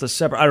fault, a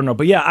separate. I don't know.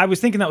 But yeah, I was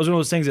thinking that was one of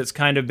those things that's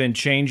kind of been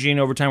changing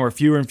over time where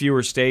fewer and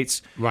fewer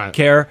states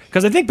care.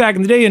 Because I think back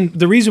in the day, and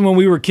the reason when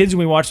we were kids and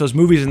we watched those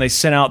movies and they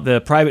sent out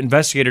the private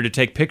investigator to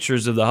take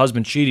pictures of the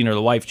husband cheating or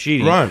the wife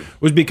cheating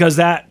was because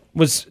that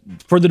was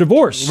for the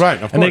divorce. Right, of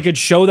course. And they could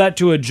show that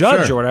to a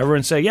judge or whatever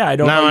and say, yeah, I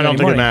don't Now owe you I don't any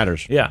think money. it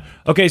matters. Yeah.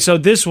 Okay, so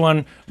this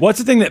one, what's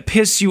the thing that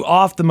pisses you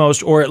off the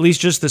most, or at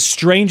least just the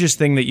strangest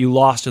thing that you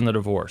lost in the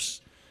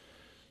divorce?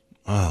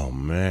 Oh,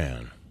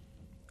 man.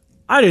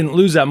 I didn't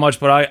lose that much,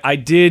 but I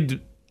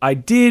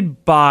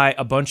did buy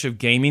a bunch of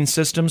gaming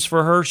systems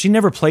for her. She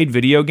never played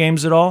video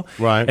games at all.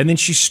 Right. And then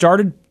she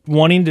started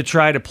wanting to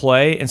try to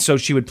play, and so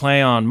she would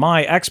play on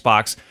my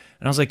Xbox.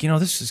 And I was like,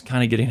 this is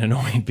kind of getting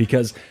annoying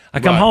because I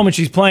come home and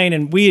she's playing,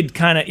 and we had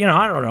kind of,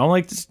 I don't know,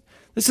 like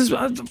this is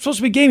I'm supposed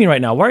to be gaming right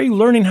now. Why are you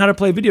learning how to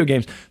play video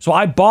games? So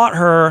I bought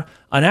her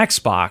an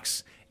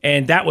Xbox,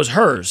 and that was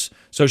hers.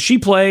 So she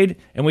played,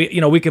 and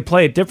we could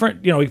play at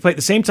different, we could play at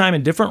the same time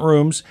in different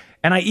rooms.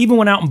 And I even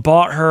went out and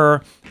bought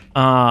her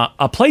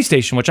a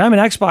PlayStation, which I'm an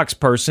Xbox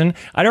person.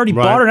 I'd already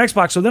bought her an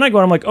Xbox. So then I go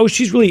and I'm like, oh,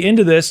 she's really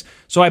into this.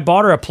 So I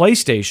bought her a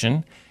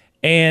PlayStation,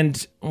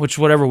 and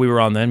whatever we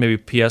were on then, maybe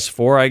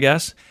PS4, I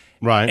guess.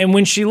 Right. And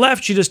when she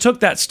left, she just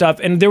took that stuff,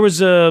 and there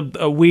was a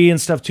Wii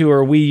and stuff too,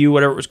 or a Wii U,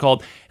 whatever it was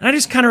called. And I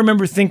just kind of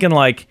remember thinking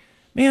like,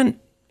 man,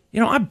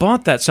 I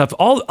bought that stuff.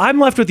 I'm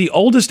left with the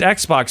oldest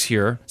Xbox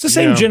here. It's the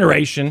same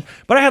generation,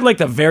 but I had like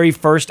the very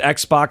first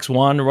Xbox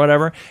One or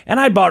whatever, and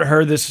I bought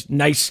her this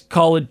nice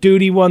Call of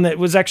Duty one that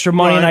was extra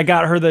money, and I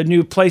got her the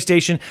new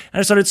PlayStation. And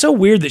I thought it's so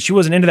weird that she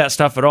wasn't into that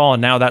stuff at all,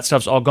 and now that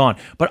stuff's all gone.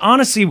 But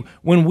honestly,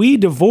 when we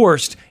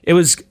divorced, it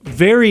was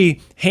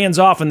very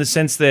hands-off in the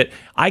sense that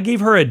I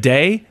gave her a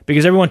day,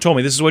 because everyone told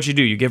me this is what you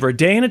do. You give her a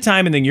day and a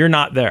time, and then you're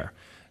not there.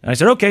 And I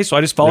said, okay, so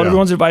I just followed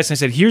everyone's advice, and I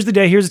said, here's the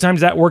day, here's the time,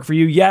 does that work for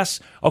you? Yes.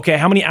 Okay,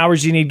 how many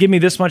hours do you need? Give me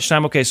this much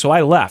time. Okay, so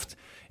I left.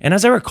 And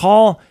as I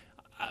recall,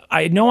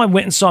 I know I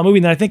went and saw a movie,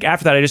 and then I think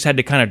after that I just had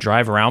to kind of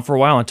drive around for a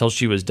while until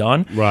she was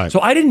done. Right. So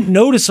I didn't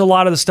notice a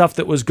lot of the stuff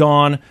that was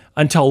gone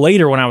until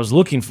later when I was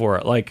looking for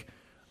it. Like,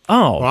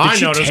 oh, well, did I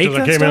she noticed take because I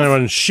that came in stuff? and there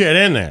wasn't shit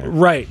in there.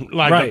 Right.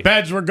 Like the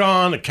beds were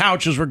gone, the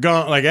couches were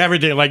gone, like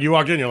everything. Like you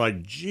walked in, you're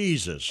like,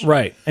 Jesus.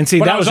 Right. And see,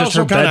 But that I was just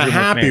also her kind of bedroom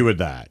happy me. with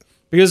that.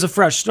 Because it's a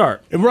fresh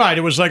start. Right.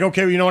 It was like,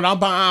 okay, you know what?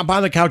 I'll buy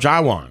the couch I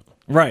want.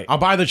 Right. I'll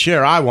buy the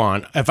chair I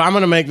want. If I'm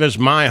going to make this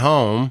my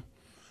home,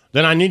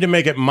 then I need to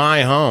make it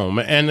my home.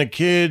 And the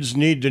kids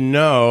need to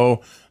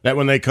know that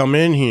when they come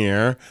in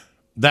here,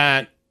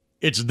 that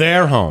it's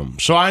their home.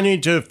 So I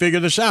need to figure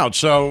this out.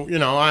 So,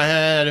 I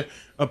had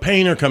a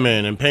painter come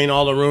in and paint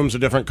all the rooms a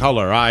different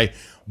color. I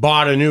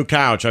bought a new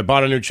couch. I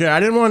bought a new chair. I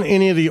didn't want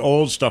any of the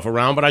old stuff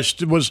around, but I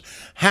was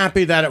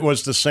happy that it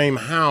was the same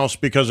house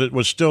because it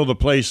was still the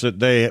place that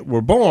they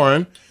were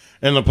born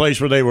and the place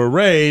where they were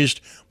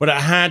raised, but it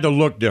had to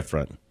look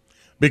different.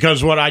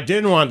 Because what I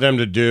didn't want them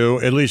to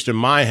do, at least in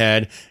my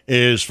head,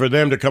 is for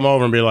them to come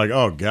over and be like,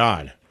 oh,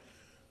 God,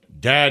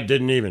 Dad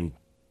didn't even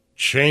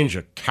change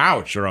a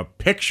couch or a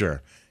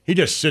picture. He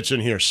just sits in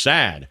here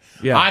sad.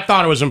 Yeah. I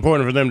thought it was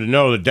important for them to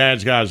know that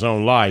Dad's got his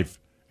own life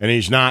and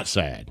he's not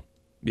sad.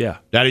 Yeah.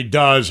 That he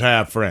does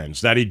have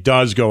friends, that he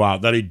does go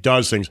out, that he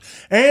does things,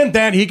 and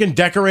that he can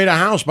decorate a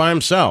house by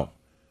himself,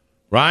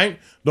 right?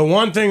 The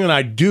one thing that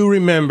I do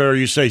remember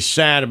you say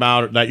sad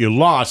about that you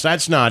lost,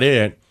 that's not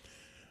it,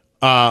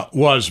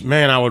 was,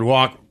 man, I would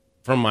walk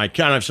from my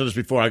kitchen. I've said this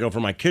before. I go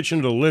from my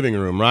kitchen to the living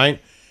room, right?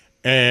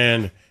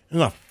 And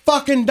there's a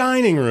fucking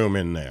dining room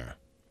in there.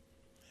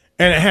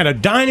 And it had a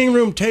dining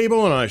room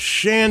table and a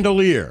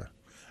chandelier.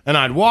 And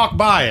I'd walk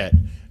by it,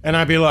 and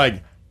I'd be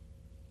like,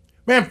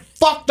 man,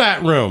 fuck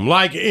that room.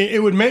 Like,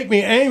 it would make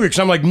me angry because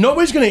I'm like,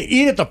 nobody's going to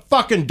eat at the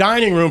fucking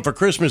dining room for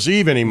Christmas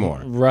Eve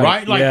anymore.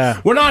 Right?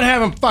 Like, we're not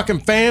having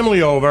fucking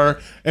family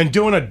over and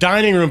doing a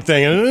dining room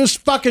thing. And this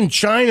fucking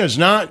China's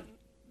not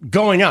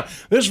going out.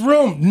 This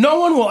room, no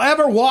one will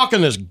ever walk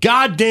in this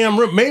goddamn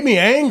room. Made me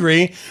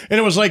angry. And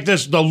it was like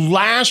the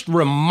last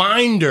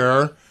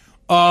reminder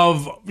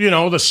of,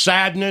 the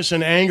sadness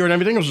and anger and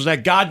everything. It was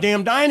that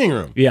goddamn dining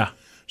room. Yeah.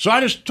 So I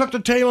just took the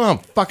table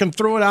and fucking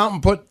threw it out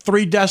and put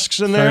 3 desks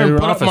in there and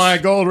put up my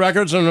gold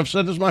records and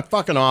said, this is my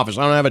fucking office.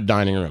 I don't have a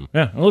dining room.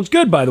 Yeah, it looks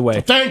good, by the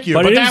way. Thank you.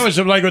 But that was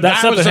like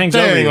that was the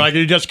thing. Like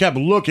you just kept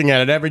looking at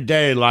it every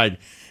day. Like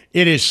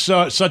it is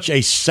such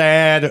a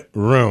sad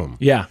room.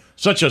 Yeah.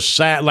 Such a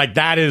sad, like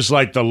that is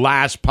like the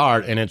last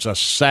part, and it's a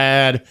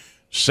sad,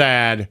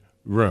 sad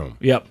room.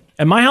 Yep.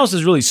 And my house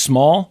is really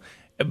small,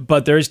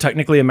 but there is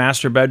technically a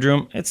master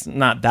bedroom. It's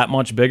not that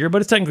much bigger,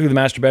 but it's technically the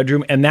master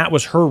bedroom, and that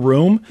was her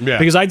room. Yeah.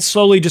 Because I'd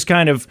slowly just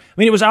kind of,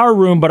 it was our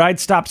room, but I'd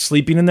stopped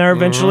sleeping in there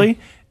eventually.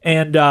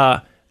 And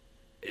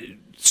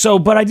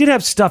but I did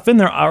have stuff in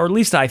there, or at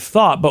least I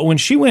thought. But when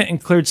she went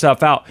and cleared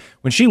stuff out,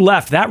 when she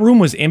left, that room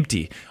was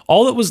empty.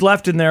 All that was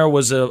left in there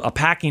was a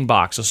packing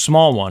box, a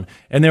small one,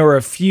 and there were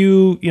a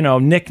few,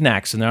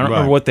 knickknacks in there. I don't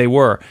remember what they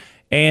were.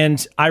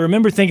 And I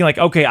remember thinking like,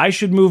 okay, I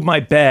should move my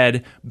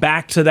bed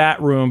back to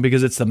that room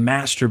because it's the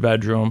master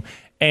bedroom.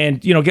 and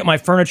get my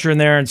furniture in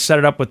there and set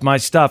it up with my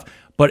stuff.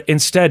 But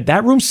instead,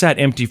 that room sat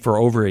empty for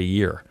over a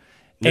year.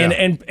 Yeah.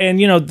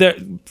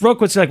 And Brooke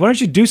would say, like, why don't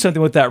you do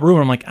something with that room?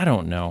 I'm like, I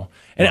don't know.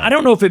 And I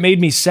don't know if it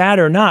made me sad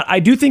or not. I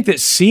do think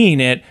that seeing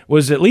it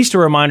was at least a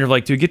reminder of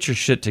like, dude, get your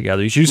shit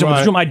together. You should do something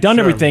with this room. I'd done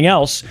everything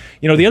else.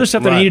 The other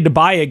stuff that I needed to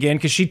buy again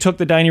because she took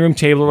the dining room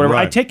table or whatever.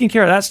 I'd taken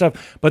care of that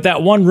stuff. But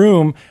that one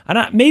room,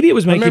 maybe it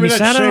was making me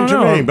sad. I don't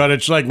know. Me, but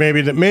it's like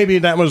maybe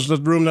that was the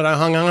room that I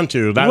hung on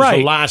to. That was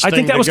the last thing I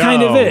think that was go,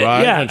 kind of it.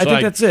 Right? Yeah, it's I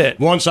think that's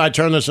it. Once I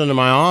turn this into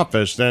my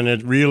office, then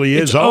it really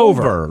is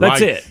over.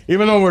 That's it.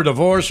 Even though we're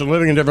divorced and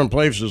living in different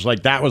places,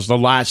 like that was the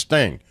last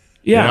thing.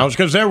 Yeah,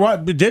 because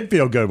it did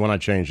feel good when I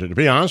changed it. To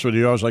be honest with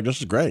you, I was like, "This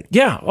is great."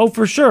 Yeah,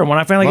 for sure. When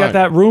I finally got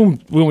that room,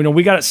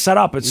 we got it set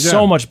up. It's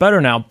so much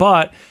better now.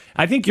 But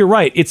I think you're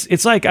right.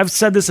 It's like I've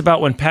said this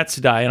about when pets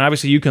die, and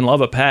obviously you can love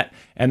a pet,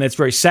 and it's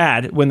very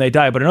sad when they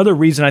die. But another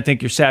reason I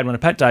think you're sad when a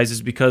pet dies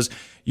is because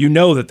you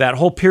know that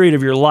whole period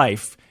of your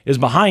life is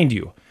behind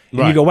you.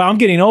 And you go, "Wow, I'm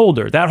getting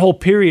older. That whole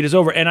period is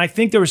over." And I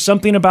think there was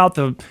something about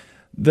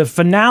the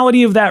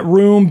finality of that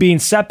room being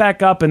set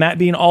back up and that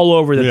being all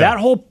over, that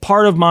whole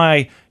part of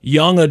my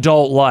young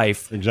adult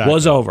life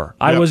was over.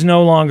 I was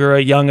no longer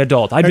a young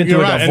adult. I've been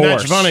through a divorce. And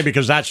that's funny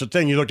because that's the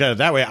thing. You looked at it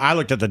that way. I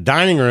looked at the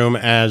dining room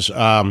as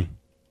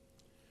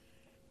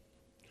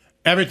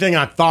everything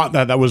I thought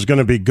that was going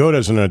to be good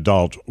as an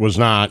adult was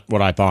not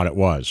what I thought it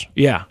was.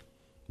 Yeah.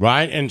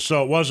 Right? And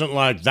so it wasn't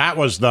like that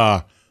was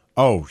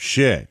oh,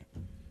 shit,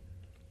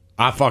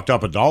 I fucked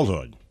up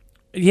adulthood.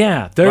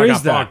 Yeah, there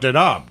is that. I fucked it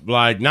up.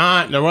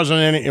 There wasn't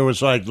any. It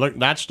was like, look,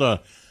 that's the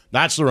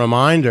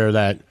reminder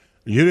that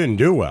you didn't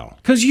do well.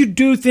 Because you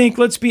do think,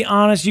 let's be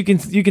honest, you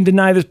can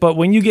deny this, but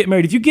when you get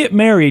married, if you get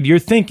married, you're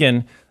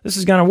thinking this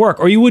is going to work,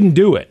 or you wouldn't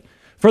do it.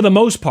 For the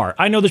most part,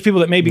 I know there's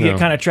people that maybe get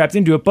kind of trapped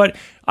into it, but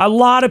a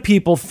lot of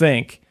people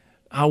think,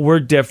 "Oh,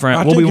 we're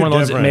different. We'll be one of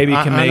those that maybe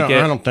can make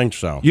it." I don't think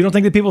so. You don't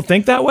think that people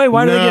think that way?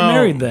 Why do they get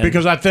married then?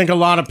 Because I think a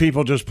lot of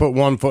people just put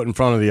one foot in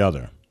front of the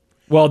other.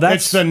 Well,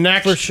 it's the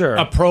next for sure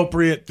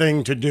appropriate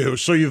thing to do.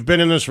 So you've been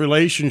in this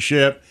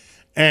relationship,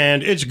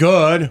 and it's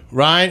good,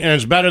 right? And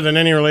it's better than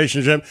any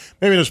relationship.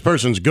 Maybe this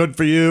person's good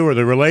for you, or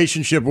the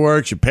relationship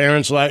works. Your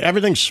parents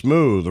everything's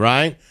smooth,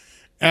 right?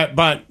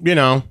 But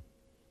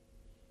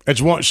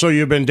it's one. So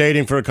you've been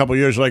dating for a couple of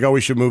years. Like, oh,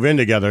 we should move in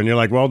together, and you're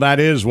like, well, that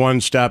is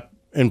one step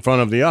in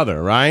front of the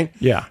other, right?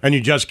 Yeah. And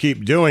you just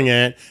keep doing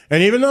it.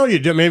 And even though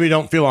you maybe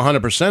don't feel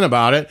 100%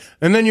 about it,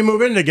 and then you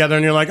move in together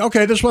and you're like,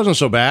 okay, this wasn't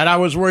so bad. I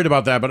was worried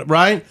about that, but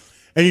right?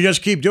 And you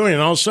just keep doing it.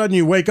 And all of a sudden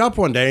you wake up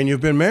one day and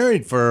you've been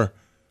married for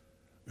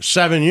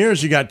 7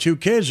 years. You got 2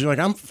 kids. You're like,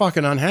 I'm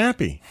fucking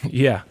unhappy.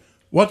 Yeah.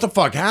 What the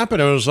fuck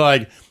happened? It was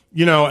like,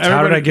 everybody.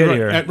 How did I get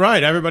here?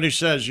 Right. Everybody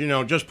says,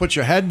 just put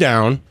your head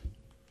down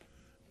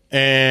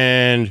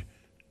and,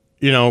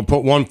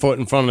 put one foot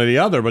in front of the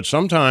other. But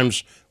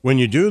sometimes when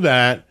you do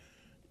that,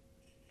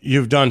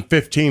 you've done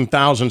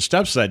 15,000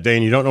 steps that day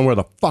and you don't know where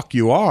the fuck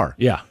you are.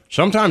 Yeah.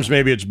 Sometimes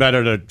maybe it's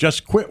better to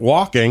just quit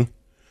walking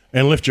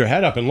and lift your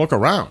head up and look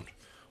around.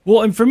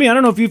 Well, and for me, I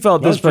don't know if you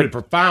felt this, but pretty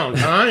profound,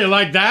 huh? You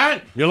like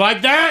that? You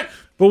like that?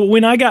 But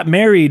when I got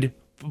married,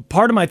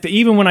 part of my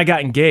even when I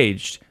got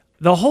engaged,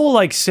 the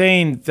whole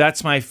saying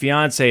that's my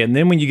fiance, and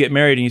then when you get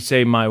married and you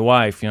say my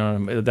wife,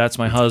 that's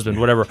my husband,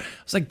 whatever. I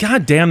was like,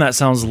 God damn, that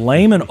sounds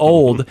lame and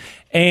old.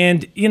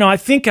 And I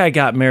think I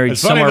got married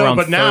somewhere around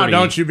 30. But now,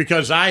 don't you?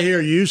 Because I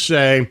hear you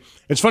say,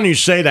 it's funny you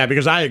say that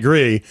because I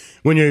agree.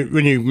 When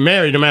you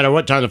marry, no matter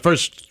what time, the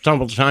first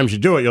couple of times you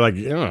do it, you're like,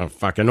 you're a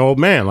fucking old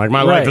man. Like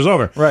my life is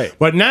over. Right.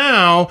 But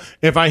now,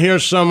 if I hear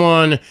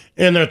someone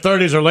in their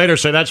 30s or later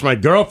say that's my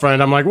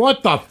girlfriend, I'm like,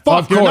 what the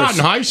fuck? You're not in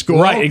high school.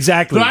 Right,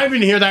 exactly. So I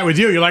even hear that with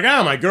you. You're like,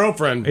 my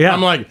girlfriend. Yeah.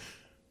 I'm like,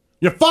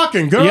 your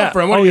fucking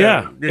girlfriend.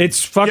 Yeah.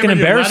 It's fucking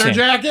embarrassing.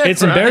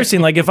 It's embarrassing.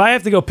 Like if I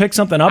have to go pick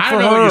something up for her.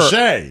 I don't know what you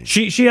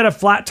say. She had a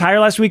flat tire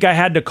last week. I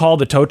had to call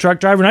the tow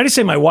truck driver, and I just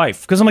say my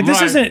wife because I'm like,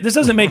 this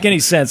doesn't make any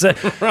sense.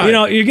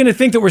 Right. You're gonna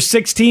think that we're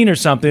 16 or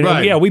something.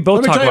 Right. Yeah, we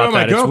both talk about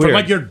that. It's weird.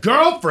 Like your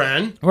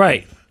girlfriend.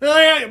 Right.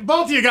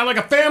 Both of you got like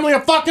a family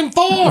of fucking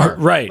 4.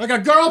 Right. Like a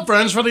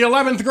girlfriend's for the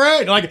 11th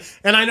grade.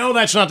 And I know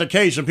that's not the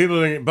case, and people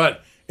think,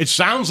 but it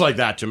sounds like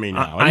that to me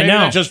now. I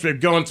know. That's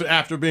just going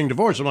after being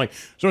divorced. I'm like,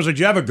 someone's like,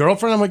 do you have a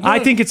girlfriend? I'm like, I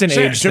think it's an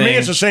age thing. To me,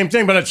 it's the same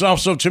thing, but it's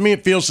also, to me,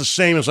 it feels the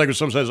same. It's like when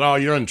someone says, oh,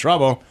 you're in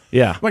trouble.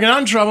 Yeah. I'm like, I'm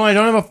in trouble. I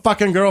don't have a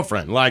fucking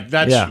girlfriend. Like,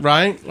 that's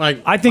right.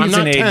 Like, I think it's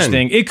an age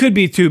thing. It could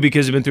be, too,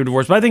 because I've been through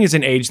divorce, but I think it's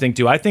an age thing,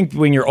 too. I think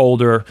when you're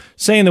older,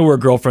 saying the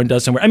word girlfriend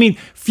does somewhere. I mean,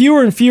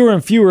 fewer and fewer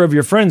and fewer of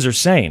your friends are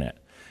saying it.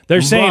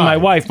 They're saying my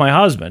wife, my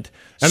husband.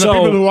 And the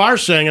people who are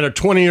saying it are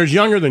 20 years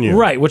younger than you.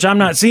 Right, which I'm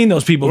not seeing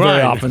those people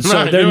very often.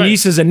 So they're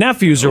nieces and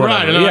nephews or whatever.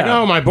 Right, and they're like,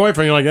 oh, my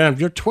boyfriend. You're like, yeah,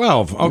 you're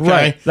 12. Okay.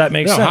 Right, that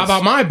makes sense. How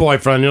about my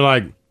boyfriend? You're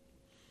like,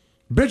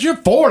 bitch, you're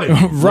 40.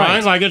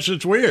 Right. Like,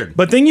 it's weird.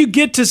 But then you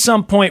get to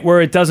some point where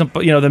it doesn't,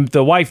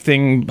 the wife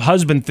thing,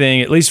 husband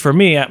thing, at least for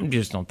me, I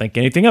just don't think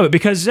anything of it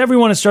because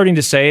everyone is starting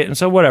to say it. And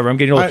so whatever, I'm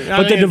getting old.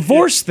 But the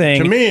divorce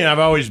thing. To me, I've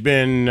always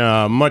been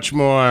much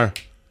more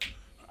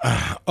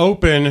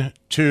open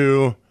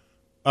to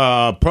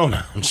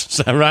pronouns. Is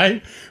that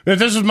right?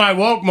 This is my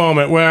woke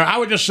moment where I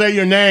would just say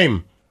your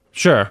name.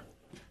 Sure.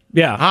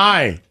 Yeah.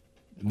 Hi,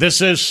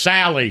 this is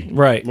Sally.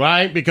 Right.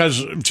 Right?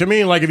 Because to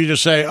me, like if you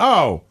just say,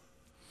 oh,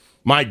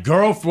 my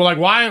girlfriend, like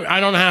why? I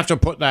don't have to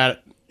put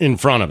that in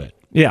front of it.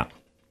 Yeah.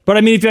 But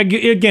I mean,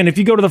 if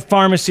you go to the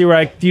pharmacy, where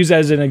I use that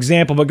as an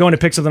example, but going to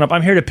pick something up,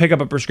 I'm here to pick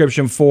up a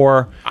prescription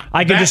for,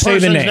 I can just say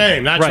the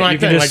name. That's right, my you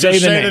thing. Can Like,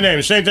 just say the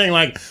name. Same thing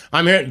like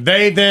I'm here,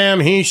 they,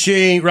 them, he,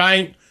 she,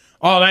 right?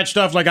 All that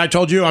stuff. Like I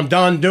told you, I'm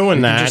done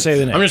doing that. Just say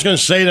the name. I'm just going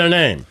to say their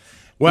name.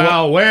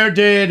 Well, where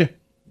did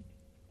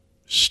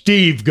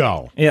Steve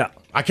go? Yeah.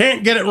 I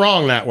can't get it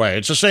wrong that way.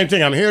 It's the same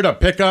thing. I'm here to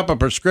pick up a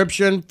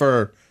prescription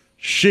for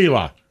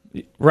Sheila.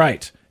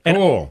 Right. And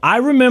cool. I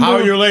remember. How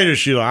are your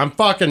latest, Sheila? I'm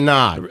fucking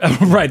not.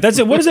 Right. That's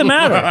it. What does it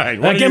matter? Right.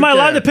 Like, am I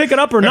allowed to pick it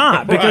up or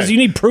not? Because you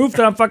need proof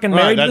that I'm fucking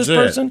married to this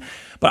person.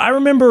 But I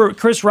remember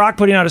Chris Rock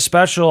putting out a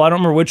special. I don't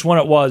remember which one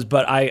it was,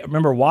 but I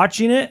remember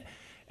watching it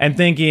and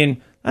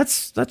thinking,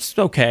 that's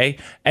okay.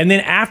 And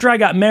then after I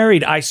got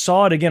married, I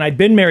saw it again. I'd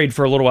been married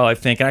for a little while, I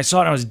think, and I saw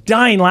it and I was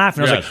dying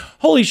laughing. I was like,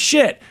 holy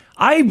shit.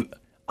 I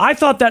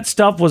thought that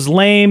stuff was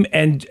lame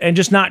and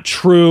just not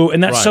true,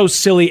 and that's so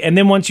silly. And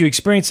then once you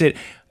experience it,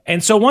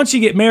 and so once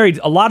you get married,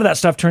 a lot of that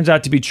stuff turns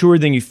out to be truer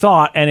than you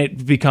thought, and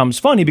it becomes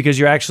funny because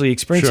you're actually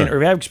experiencing it or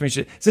you have experienced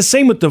it. It's the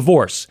same with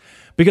divorce.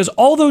 Because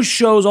all those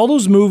shows, all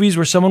those movies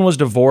where someone was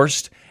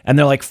divorced and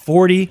they're like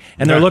 40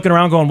 and they're looking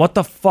around going, what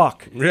the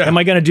fuck am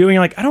I going to do? And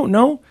you're like, I don't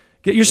know.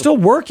 You're still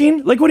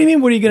working? Like, what do you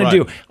mean? What are you going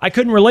to do? I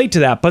couldn't relate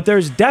to that. But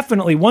there's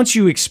definitely, once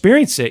you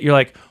experience it, you're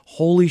like,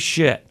 holy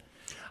shit.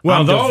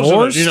 Well, I'm those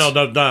divorced. Are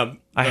the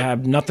I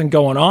have nothing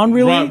going on,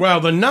 really. Right,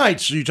 well, the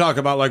nights you talk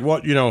about, like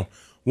what,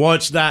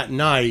 what's that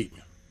night?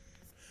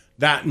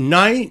 That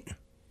night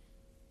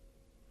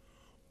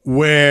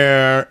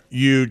where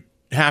you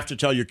have to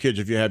tell your kids,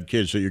 if you have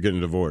kids, that you're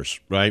getting divorced,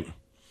 right?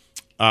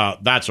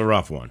 That's a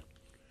rough one.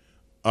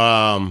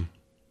 And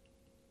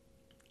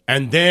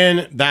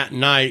then that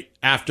night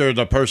after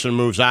the person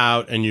moves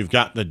out and you've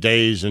got the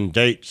days and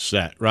dates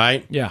set,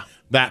 right? Yeah.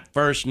 That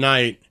first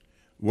night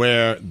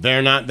where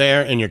they're not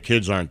there and your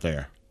kids aren't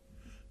there.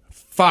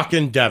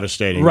 Fucking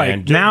devastating, right.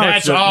 man. Now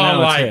that's all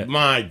like,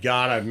 my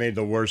God, I've made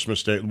the worst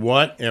mistake.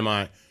 What am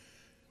I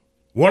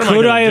going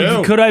to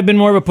do? Could I have been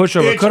more of a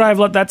pushover? Could I have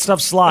let that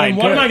stuff slide? And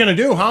what am I going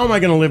to do? How am I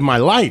going to live my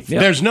life?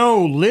 Yep. There's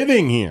no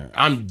living here.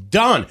 I'm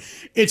done.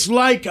 It's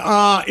like,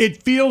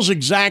 it feels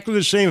exactly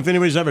the same if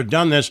anybody's ever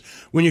done this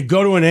when you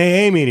go to an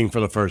AA meeting for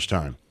the first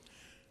time.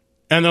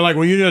 And they're like,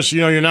 well, you just,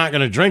 you're not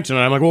going to drink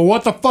tonight. I'm like, well,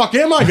 what the fuck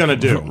am I going to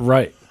do?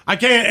 Right. I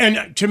can't.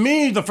 And to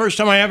me, the first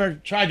time I ever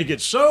tried to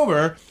get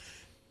sober,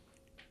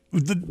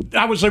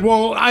 I was like,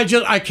 well,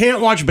 I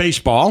can't watch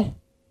baseball.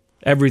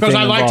 Everything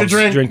because I like to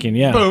drink drinking,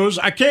 booze.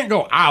 I can't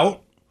go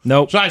out.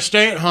 Nope. So I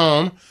stay at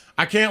home.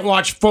 I can't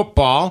watch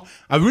football.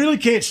 I really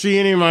can't see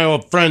any of my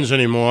old friends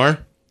anymore.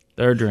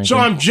 They're drinking. So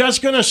I'm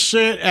just going to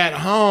sit at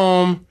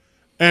home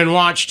and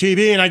watch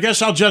TV, and I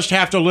guess I'll just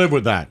have to live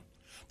with that.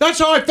 That's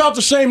how I felt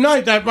the same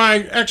night that my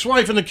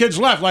ex-wife and the kids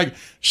left. Like,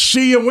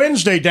 see you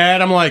Wednesday,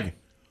 Dad. I'm like,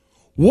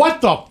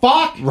 what the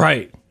fuck?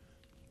 Right.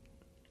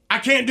 I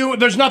can't do it.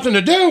 There's nothing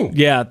to do.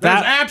 Yeah.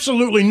 There's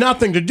absolutely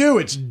nothing to do.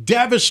 It's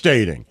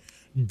devastating.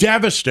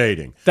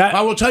 Devastating.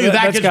 I will tell you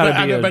that gets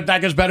better, but that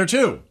gets better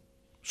too.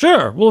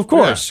 Sure. Well, of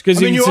course. Because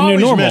you it's a new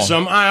always normal. miss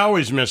them. I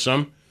always miss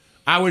them.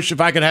 I wish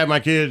if I could have my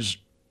kids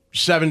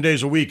 7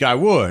 days a week, I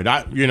would.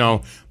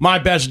 My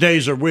best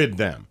days are with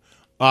them.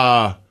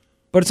 But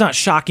it's not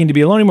shocking to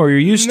be alone anymore. You're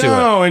used to it.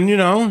 No,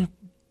 and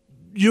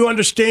you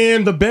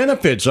understand the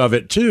benefits of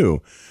it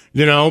too.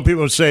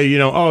 People say,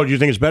 oh, do you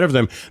think it's better for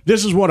them?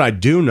 This is what I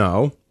do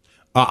know.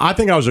 I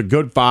think I was a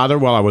good father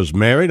while I was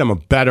married. I'm a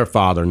better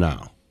father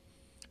now.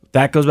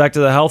 That goes back to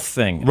the health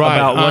thing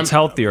about what's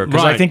healthier.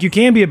 Because I think you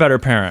can be a better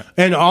parent.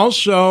 And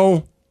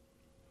also,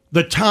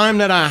 the time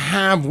that I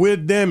have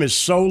with them is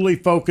solely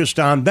focused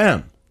on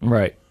them.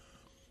 Right.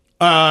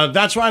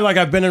 That's why,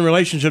 I've been in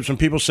relationships and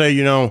people say,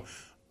 it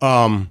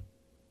doesn't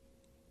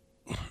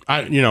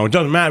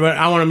matter, but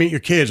I want to meet your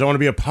kids. I want to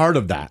be a part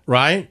of that,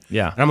 right?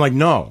 Yeah. And I'm like,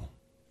 no.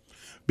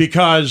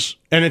 Because,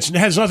 and it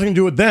has nothing to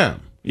do with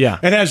them. Yeah.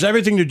 It has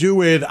everything to do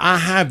with, I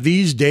have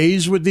these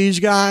days with these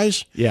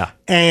guys. Yeah.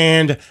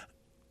 And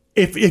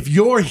if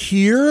you're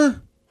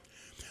here,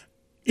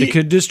 it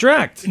could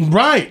distract.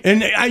 Right.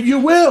 And you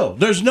will.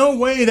 There's no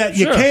way that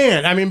you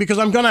can. Because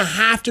I'm going to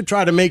have to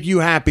try to make you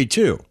happy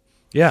too.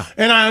 Yeah.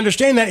 And I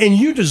understand that. And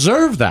you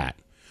deserve that.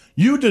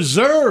 You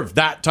deserve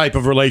that type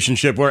of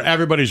relationship where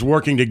everybody's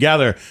working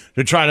together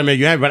to try to make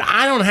you happy. But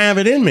I don't have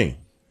it in me.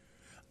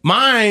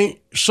 My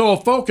sole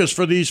focus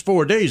for these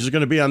 4 days is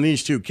going to be on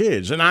these two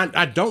kids. And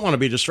I don't want to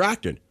be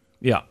distracted.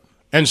 Yeah.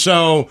 And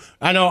so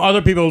I know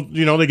other people,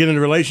 they get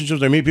into relationships,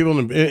 they meet people,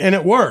 and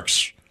it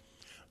works.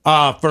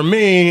 For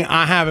me,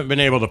 I haven't been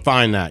able to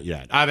find that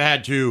yet. I've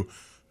had to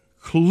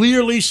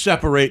clearly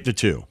separate the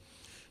two.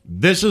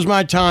 this is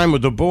my time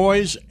with the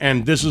boys,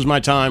 and this is my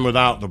time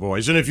without the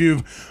boys. And if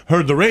you've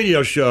heard the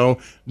radio show,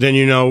 then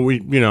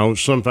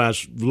Slim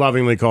Fast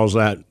lovingly calls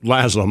that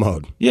Laszlo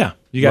mode. Yeah.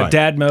 You got Right.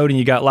 dad mode and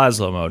you got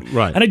Laszlo mode.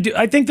 Right. And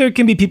I think there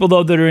can be people,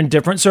 though, that are in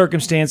different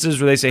circumstances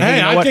where they say, hey,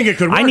 you know I what? think it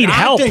could work. I need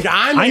help. I think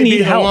I may need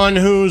be help. the one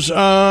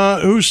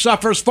who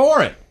suffers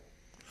for it.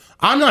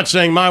 I'm not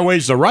saying my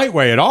way's the right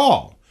way at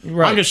all.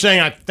 Right. I'm just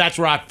saying that's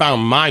where I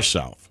found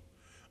myself.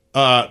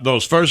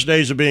 Those first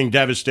days of being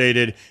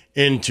devastated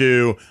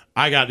into,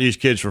 I got these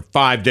kids for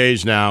 5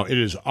 days now. It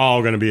is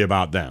all going to be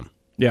about them.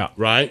 Yeah.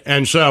 Right?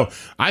 And so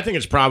I think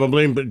it's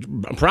probably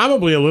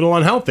a little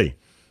unhealthy.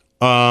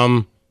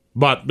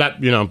 But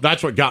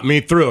that's what got me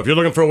through. If you're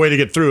looking for a way to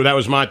get through, that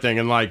was my thing.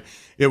 And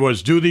it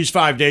was do these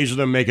 5 days with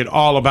them, make it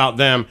all about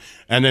them.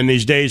 And then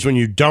these days when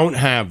you don't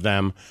have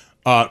them,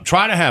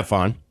 try to have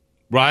fun,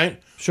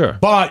 right? Sure.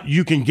 But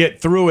you can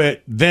get through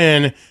it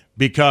then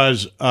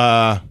because,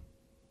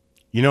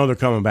 they're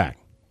coming back.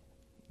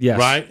 Yes.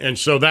 Right? And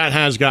so that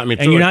has got me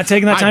through. And you're not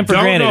taking that time for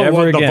granted ever I don't know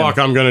what again. the fuck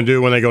I'm going to do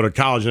when they go to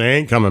college and they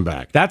ain't coming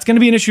back. That's going to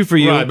be an issue for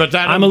you. Right, but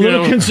I'm a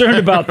little concerned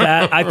about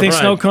that. I think Right.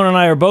 Snow Cone and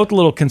I are both a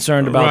little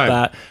concerned about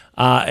Right.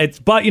 that.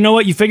 But you know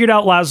what? You figured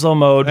out Laszlo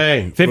mode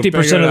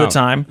 50% of the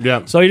time.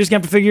 Yep. So you just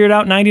have to figure it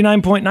out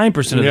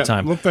 99.9% of the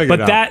time. We'll figure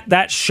it out.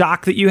 That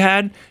shock that you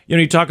had,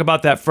 you talk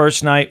about that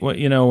first night, when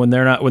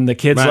the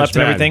kids That's left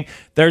and bad. everything.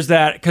 There's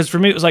that, because for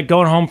me it was like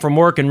going home from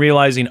work and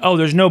realizing,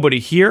 there's nobody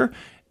here.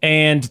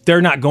 And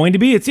they're not going to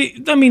be.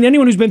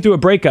 Anyone who's been through a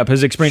breakup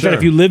has experienced that.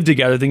 If you live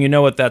together, then you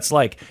know what that's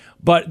like.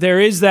 But there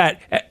is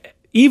that,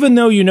 even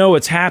though you know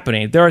it's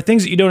happening, there are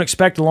things that you don't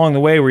expect along the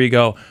way where you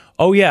go,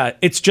 oh yeah,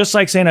 it's just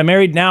like saying I'm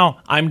married, now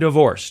I'm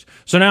divorced.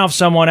 So now if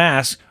someone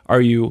asks, are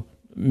you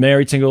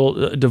married,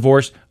 single,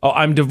 divorced? Oh,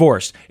 I'm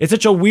divorced. It's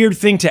such a weird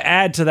thing to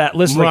add to that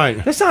list.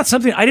 Right. That's not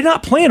something, I did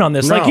not plan on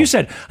this. No. Like you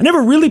said, I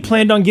never really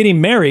planned on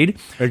getting married,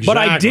 but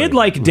I Exactly. did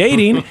like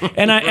dating,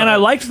 and I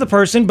liked the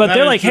person, but That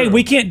they're is like, hey, true.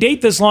 we can't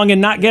date this long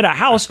and not get a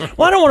house.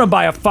 Well, I don't want to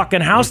buy a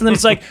fucking house. And then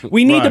it's like,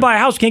 we need to Right. buy a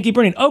house, can't keep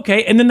renting.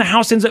 Okay, and then the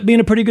house ends up being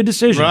a pretty good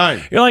decision.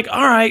 Right. You're like,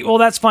 all right, well,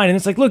 that's fine. And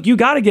it's like, look, you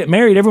got to get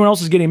married. Everyone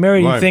else is getting married.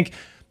 And Right. you think,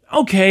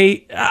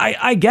 okay,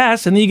 I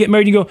guess. And then you get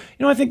married and you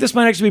go, I think this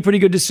might actually be a pretty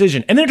good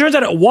decision. And then it turns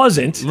out it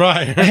wasn't.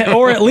 Right.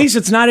 Or at least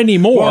it's not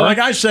anymore. Well, like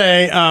I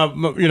say,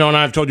 and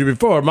I've told you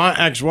before, my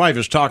ex-wife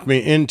has talked me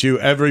into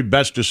every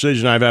best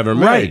decision I've ever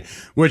made, Right.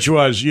 which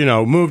was,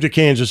 move to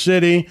Kansas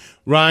City,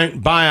 right?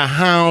 Buy a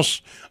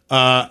house.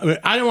 I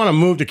didn't want to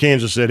move to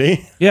Kansas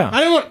City. Yeah.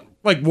 I didn't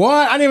want,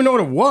 what? I didn't even know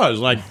what it was.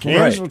 Like,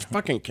 Kansas? Right.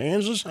 Fucking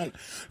Kansas? The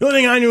only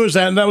thing I knew is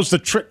that was the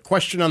trick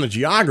question on the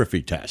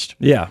geography test,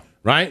 yeah,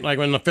 right? Like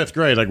in the 5th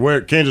grade, like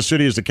where Kansas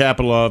City is the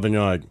capital of, and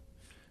you're like,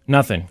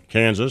 nothing.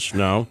 Kansas?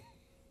 No.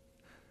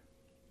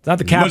 It's not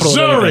the capital of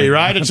Missouri, anything.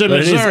 right? It's in But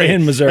Missouri. It is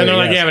in Missouri. And they're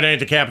like, yes. yeah, but it ain't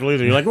the capital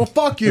either. You're like, well,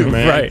 fuck you,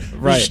 man. Right,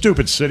 right. You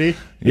stupid city.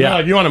 Yeah.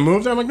 You want to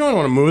move there? I'm like, no, I don't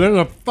want to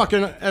move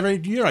there. Every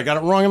year I got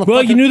it wrong in the Well,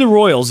 fucking... you knew the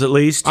Royals at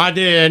least. I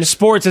did.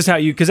 Sports is how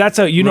because that's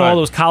how you know Right. all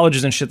those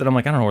colleges and shit that I'm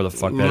like, I don't know where the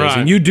fuck that is. Right.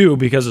 And you do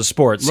because of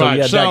sports. So Right.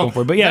 yeah, that going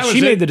for it. But yeah, that was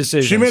she made it. the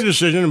decision. She made the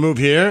decision to move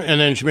here, and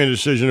then she made a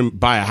decision to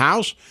buy a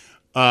house.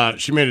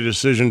 She made a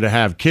decision to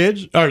have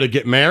kids or to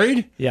get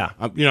married. Yeah.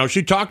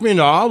 She talked me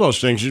into all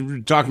those things.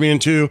 She talked me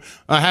into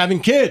having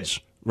kids,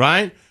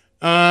 right?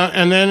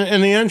 And then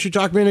in the end, she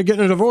talked me into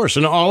getting a divorce.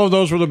 And all of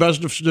those were the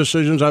best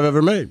decisions I've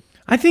ever made.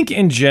 I think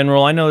in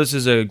general, I know this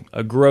is a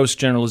gross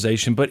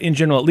generalization, but in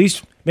general, at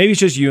least maybe it's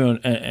just you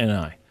and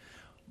I.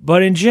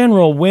 But in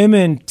general,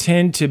 women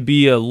tend to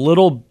be a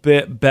little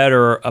bit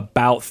better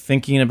about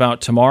thinking about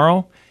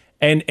tomorrow.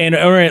 And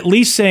or at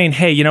least saying,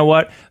 hey, you know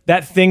what?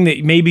 That thing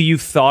that maybe you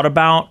thought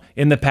about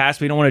in the past,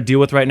 but you don't want to deal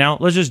with right now.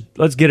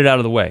 Let's get it out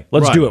of the way.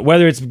 Let's Right. do it.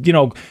 Whether it's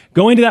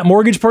going to that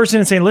mortage person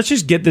and saying, let's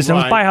just get this and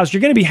let's Right. buy a house.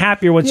 You're going to be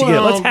happier once you get it.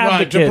 Let's have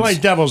the To kids. play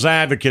devil's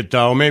advocate,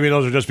 though, maybe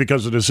those are just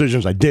because of the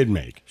decisions I did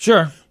make.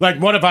 Sure.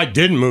 Like, what if I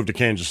didn't move to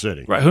Kansas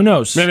City? Right. Who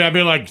knows? Maybe I'd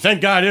be like, thank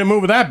God I didn't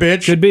move with that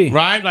bitch. Could be.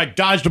 Right? Like,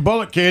 dodged a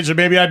bullet, kids, and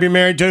maybe I'd be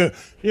married to,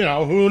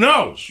 who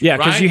knows? Yeah,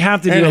 'cause right? you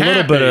have to do And a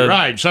little bit of-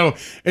 Right. So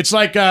it's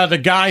like the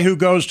guy who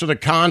goes to the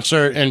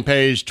concert and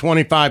pays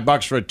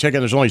 $25 for a ticket,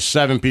 and there's only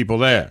 7 people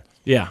there.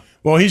 Yeah.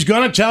 Well, he's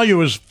going to tell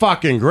you it's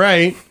fucking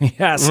great.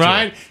 Yes.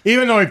 Right?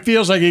 Even though he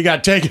feels like he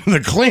got taken to the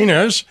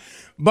cleaners,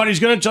 but he's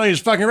going to tell you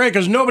it's fucking great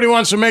because nobody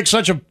wants to make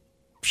such a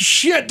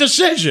shit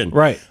decision.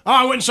 Right. Oh,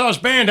 I went and saw this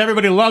band.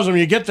 Everybody loves them.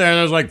 You get there and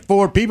there's like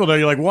 4 people there.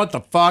 You're like, what the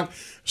fuck?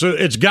 So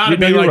it's got to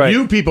be You're like, right.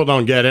 you people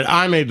don't get it.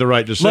 I made the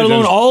right decision. Let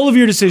alone all of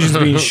your decisions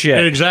being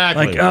shit.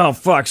 Exactly. Like, oh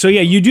fuck. So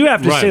yeah, you do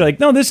have to Right. say like,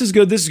 no, this is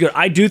good. This is good.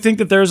 I do think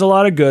that there's a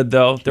lot of good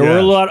though. There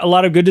were Yes. a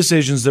lot of good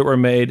decisions that were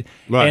made,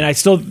 Right. and there He's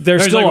still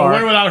like, well, are.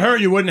 where without her,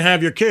 you wouldn't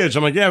have your kids.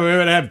 I'm like, yeah, we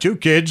would have 2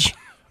 kids.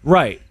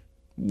 Right.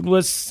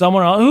 Was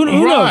someone else?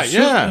 Who Right, knows?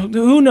 yeah.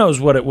 Who knows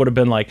what it would have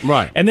been like?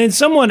 Right. And then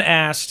someone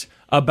asked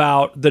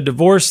about the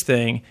divorce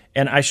thing,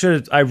 and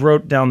I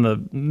wrote down the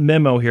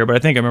memo here, but I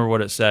think I remember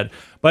what it said.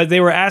 But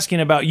they were asking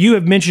about, you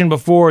have mentioned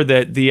before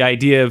that the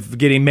idea of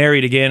getting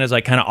married again is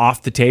like kind of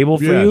off the table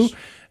for Yes. you.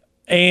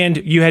 And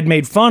you had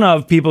made fun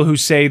of people who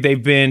say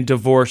they've been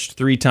divorced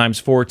 3 times,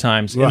 4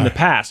 times in the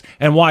past.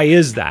 And why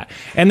is that?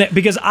 And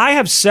because I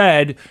have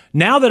said,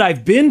 now that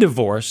I've been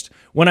divorced,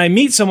 when I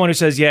meet someone who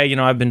says, yeah,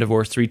 I've been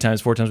divorced 3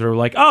 times, 4 times, we're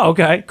like, oh,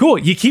 okay, cool.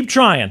 You keep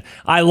trying.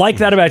 I like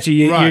that about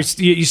you.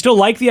 You still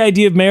like the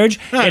idea of marriage.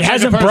 Yeah, it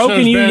hasn't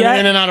broken you yet.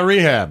 In and out of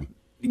rehab.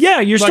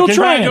 Yeah, you're still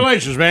trying.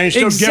 Congratulations, man. You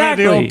still give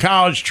it the old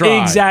college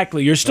try.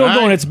 Exactly. You're still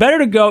going. It's better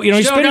to go.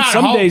 You spend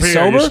some days here.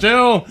 sober. You're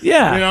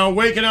still,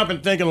 waking up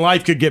and thinking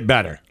life could get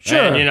better. Sure.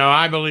 And,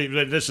 I believe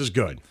that this is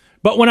good.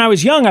 But when I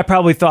was young, I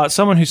probably thought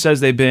someone who says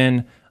they've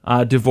been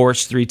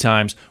divorced 3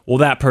 times, well,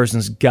 that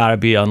person's got to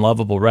be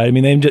unlovable, right? I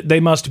mean, they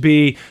must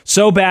be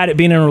so bad at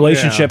being in a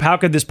relationship. Yeah. How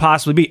could this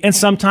possibly be? And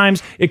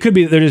sometimes it could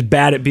be that they're just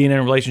bad at being in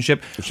a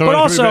relationship. But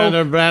also,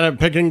 they're bad at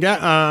picking,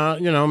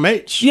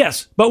 mates.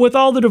 Yes, but with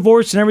all the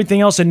divorce and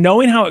everything else, and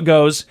knowing how it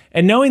goes,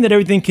 and knowing that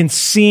everything can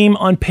seem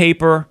on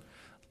paper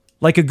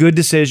like a good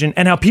decision,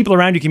 and how people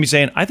around you can be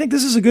saying, I think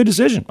this is a good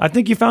decision. I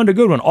think you found a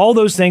good one. All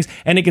those things,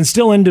 and it can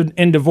still end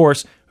in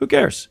divorce. Who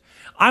cares?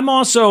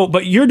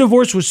 But your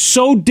divorce was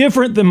so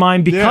different than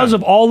mine because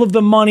of all of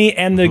the money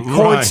and the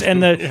courts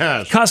and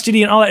the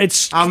custody and all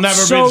that. I'll never be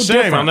the same.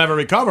 Different. I'll never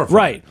recover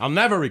from it. I'll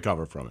never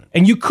recover from it.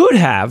 And you could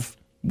have,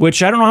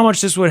 which I don't know how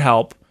much this would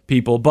help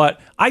people, but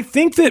I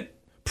think that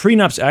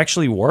prenups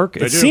actually work.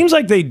 It seems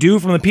like they do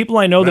from the people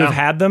I know that have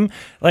had them.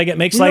 Like, it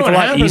makes life a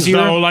lot easier.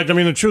 Though,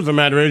 the truth of the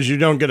matter is you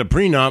don't get a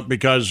prenup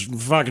because you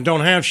fucking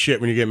don't have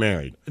shit when you get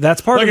married. That's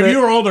part of it. Like, if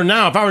you were older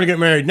now, if I were to get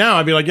married now,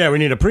 I'd be like, yeah, we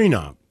need a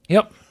prenup.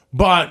 Yep.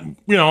 But,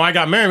 I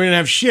got married, we didn't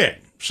have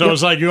shit. So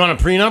it's like, you want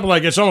a prenup?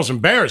 Like, it's almost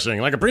embarrassing.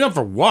 Like, a prenup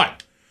for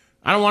what?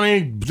 I don't want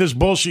any of this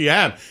bullshit you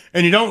have.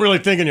 And you don't really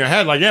think in your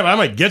head, like, yeah, but I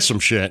might get some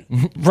shit.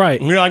 Right.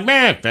 And you're like,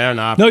 man, fair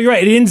enough. No, you're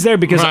right. It ends there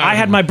because I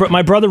had my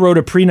brother wrote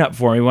a prenup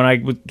for me when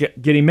I was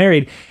getting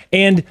married.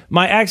 And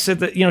my ex said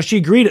that, she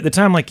agreed at the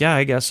time, like, yeah,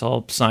 I guess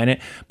I'll sign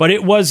it. But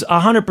it was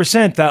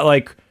 100% that,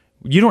 like,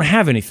 you don't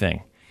have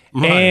anything.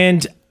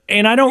 Right.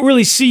 And I don't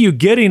really see you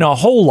getting a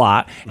whole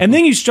lot. And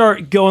then you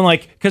start going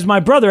like, because my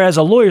brother as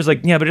a lawyer is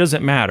like, yeah, but it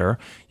doesn't matter.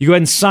 You go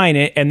ahead and sign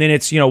it. And then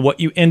it's, what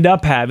you end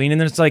up having.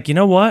 And then it's like, you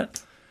know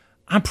what?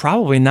 I'm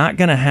probably not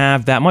going to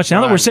have that much.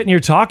 Now that we're sitting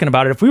here talking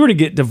about it, if we were to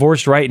get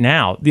divorced right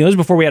now, this was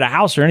before we had a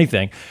house or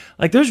anything,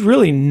 like there's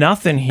really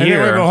nothing here.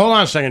 Anyway, but hold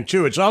on a second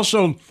too. It's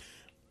also,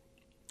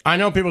 I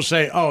know people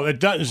say, oh,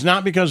 it's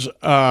not because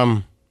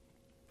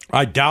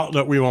I doubt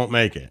that we won't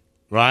make it,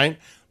 right?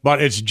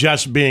 But it's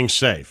just being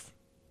safe.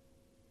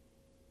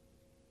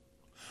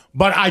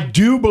 But I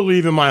do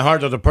believe in my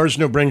heart that the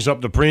person who brings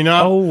up the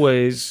prenup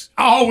always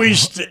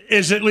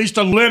is at least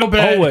a little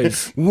bit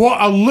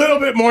a little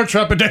bit more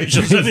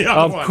trepidatious than the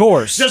other one. Of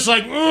course. Just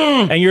like,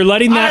 and you're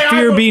letting that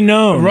fear be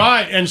known.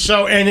 Right. And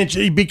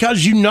it's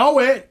because you know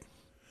it.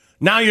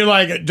 Now you're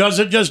like, does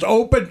it just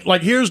open?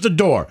 Like, here's the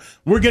door.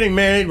 We're getting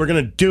married. We're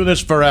going to do this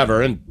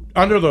forever. And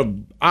under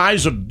the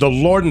eyes of the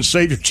Lord and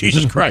Savior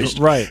Jesus Christ.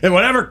 Right. And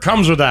whatever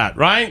comes with that,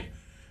 right?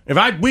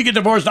 If we get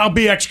divorced, I'll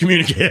be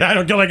excommunicated. I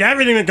don't get, like,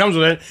 everything that comes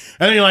with it.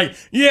 And then you're like,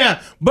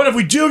 yeah, but if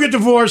we do get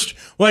divorced,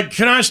 like,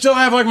 can I still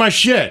have, like, my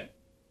shit?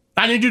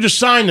 I need you to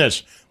sign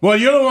this. Well,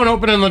 you're the one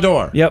opening the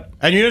door. Yep.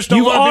 And you just don't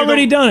You've want to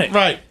already done it.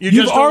 Right.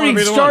 You've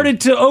already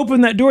started to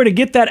open that door to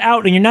get that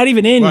out, and you're not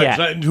even in yet.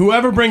 So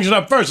whoever brings it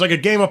up first, like a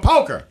game of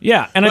poker.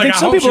 Yeah, and I think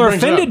some people are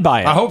offended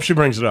by it. I hope she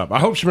brings it up. I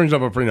hope she brings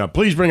up a prenup.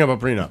 Please bring up a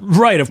prenup.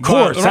 Right, of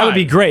course. That would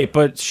be great,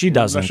 but she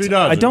doesn't. She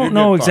doesn't. I don't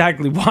know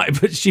exactly why,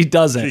 but she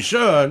doesn't. She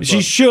should.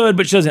 She should,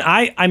 but she doesn't.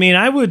 I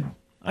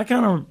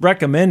kind of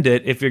recommend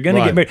it if you're going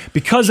to get married,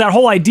 because that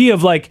whole idea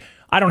of, like,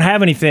 I don't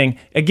have anything.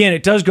 Again,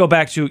 it does go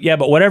back to, yeah,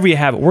 but whatever you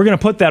have, we're going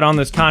to put that on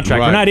this contract.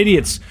 Right. We're not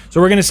idiots. So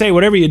we're going to say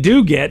whatever you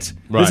do get,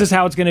 this is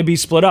how it's going to be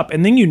split up.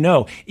 And then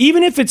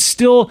even if it's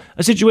still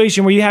a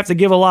situation where you have to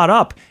give a lot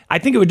up, I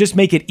think it would just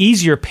make it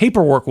easier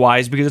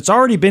paperwork-wise because it's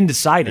already been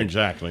decided.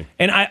 Exactly.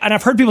 And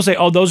I've heard people say,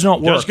 oh, those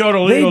don't work. Just go to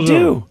LegalZoom. They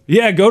do.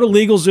 Yeah, go to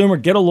LegalZoom or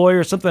get a lawyer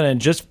or something and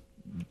just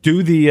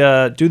do the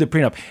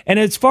prenup. And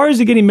as far as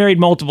the getting married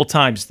multiple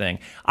times thing,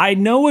 I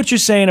know what you're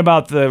saying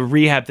about the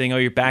rehab thing. Oh,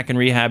 you're back in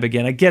rehab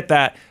again. I get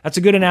that. That's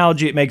a good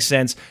analogy. It makes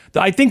sense.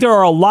 I think there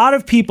are a lot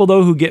of people,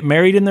 though, who get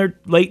married in their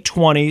late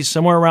 20s,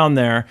 somewhere around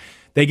there.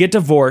 They get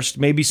divorced.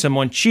 Maybe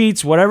someone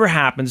cheats, whatever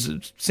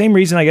happens. Same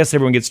reason, I guess,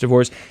 everyone gets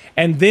divorced.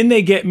 And then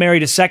they get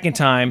married a second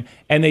time,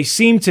 and they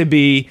seem to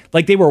be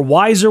like they were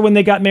wiser when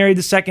they got married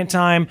the second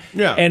time.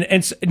 Yeah.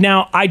 And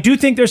now, I do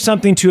think there's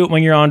something to it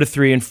when you're on to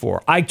 3 and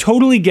 4. I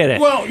totally get it.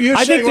 Well, you're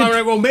saying,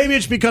 well, maybe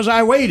it's because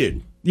I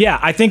waited. Yeah,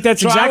 I think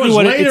that's exactly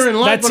what it is. Later in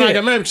life when I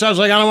got married, because I was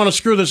like, I don't want to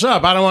screw this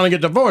up. I don't want to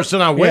get divorced.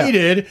 And I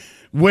waited.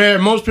 Where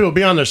most people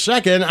be on their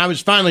second, I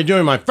was finally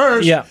doing my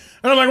first. Yeah.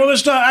 And I'm like, well,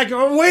 this time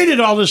I waited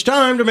all this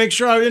time to make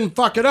sure I didn't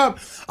fuck it up.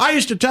 I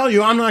used to tell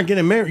you, I'm not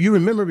getting married. You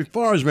remember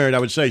before I was married, I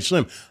would say,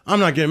 Slim, I'm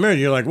not getting married.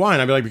 You're like, why?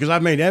 And I'd be like, because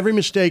I've made every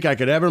mistake I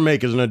could ever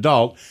make as an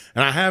adult,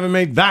 and I haven't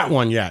made that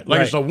one yet.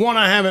 Like, it's the one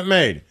I haven't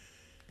made.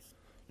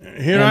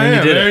 Here I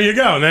am. There you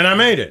go. And then I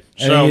made it.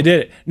 And then you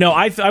did it. No,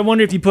 I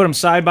wonder if you put them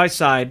side by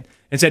side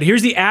and said,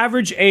 here's the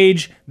average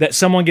age that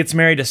someone gets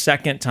married a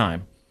second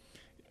time.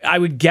 I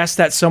would guess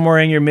that somewhere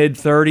in your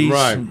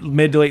mid-30s,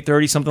 mid to late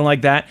 30s, something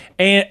like that.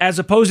 And as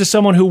opposed to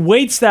someone who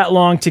waits that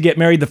long to get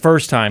married the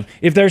first time,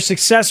 if their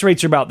success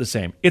rates are about the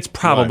same, it's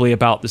probably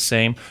about the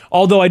same.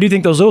 Although I do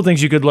think those little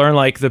things you could learn,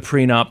 like the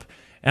prenup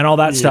and all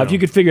that stuff, you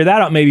could figure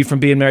that out maybe from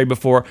being married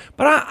before.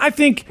 But I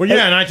think and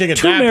I think at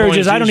two that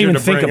marriages point, I don't even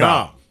think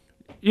about. Up.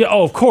 Yeah,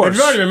 of course. If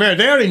you've already been married,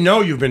 they already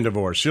know you've been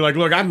divorced. You're like,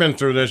 look, I've been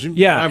through this.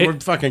 We're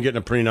fucking getting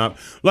a prenup.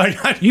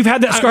 Like you've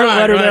had that scarlet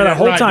letter there the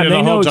whole time.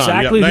 They know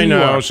exactly who you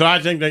are. So I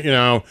think that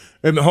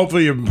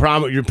hopefully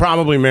you're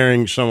probably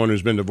marrying someone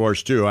who's been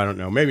divorced too. I don't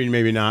know.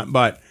 Maybe not.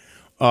 But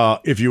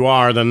if you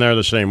are, then they're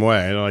the same way.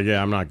 They're like,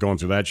 I'm not going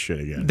through that shit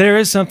again. There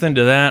is something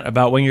to that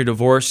about when you're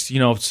divorced.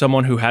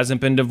 Someone who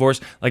hasn't been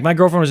divorced. Like my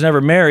girlfriend was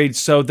never married,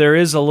 so there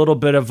is a little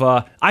bit of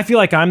I feel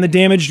like I'm the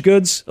damaged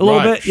goods a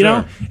little bit,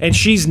 and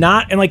she's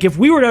not. And like if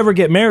we were to ever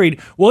get married,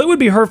 well, it would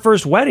be her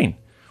first wedding.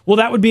 Well,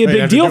 that would be a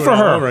big deal for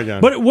her,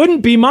 but it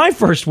wouldn't be my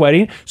first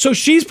wedding. So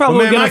she's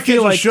probably going to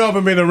feel like show up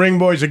and be the ring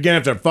boys again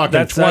if they're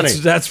fucking 20.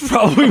 That's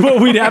probably what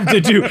we'd have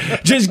to do.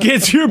 Just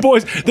get your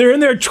boys. They're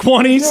in their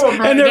 20s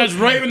and they're just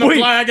waving the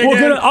flag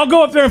again. I'll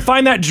go up there and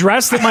find that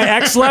dress that my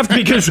ex left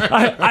because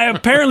I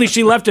apparently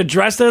she left a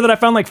dress there that I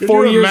found like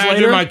 4 years later.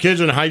 Imagine my kids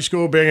in high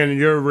school being in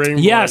your ring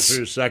boys for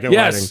your second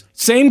wedding.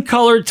 Same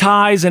colored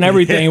ties and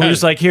everything. We're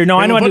just like, here, no,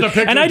 I know.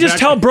 And I just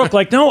tell Brooke,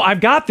 like, no,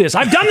 I've got this.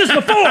 I've done this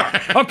before.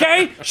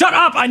 Okay, shut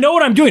up. I know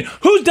what I'm doing.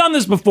 Who's done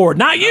this before?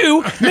 Not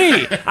you,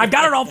 me. I've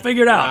got it all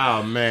figured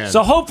out. Oh, man.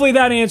 So hopefully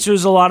that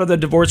answers a lot of the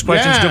divorce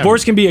questions. Yeah.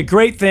 Divorce can be a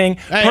great thing.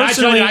 Hey,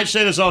 personally, I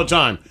say this all the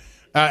time.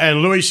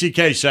 And Louis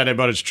C.K. said it,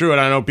 but it's true.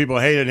 And I know people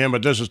hated him,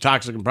 but this is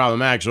toxic and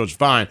problematic, so it's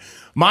fine.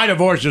 My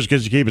divorce just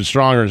keeps getting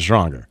stronger and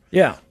stronger.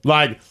 Yeah.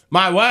 Like,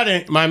 my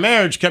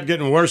marriage kept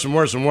getting worse and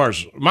worse and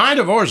worse. My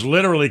divorce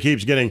literally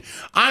keeps getting...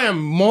 I am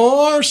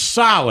more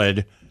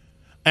solid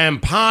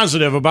and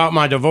positive about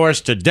my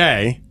divorce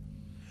today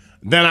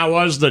than I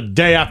was the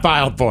day I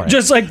filed for it.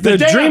 Just like the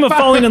dream of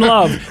falling in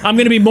love. I'm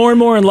going to be more and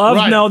more in love.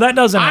 Right. No, that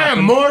doesn't happen.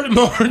 I am more and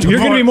more divorced. You're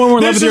going to be more and more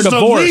in love with your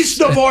divorce. This is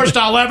the least divorced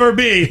I'll ever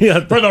be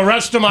for the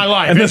rest of my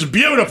life. It's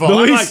beautiful.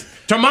 I'm like,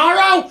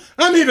 tomorrow,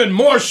 I'm even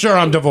more sure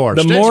I'm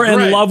divorced. The more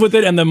in love with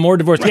it and the more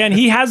divorced. Yeah, and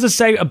he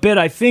has a bit,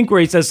 I think, where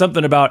he says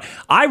something about,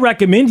 I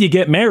recommend you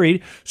get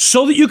married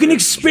so that you can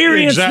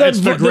experience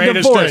the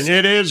greatest divorce. Thing.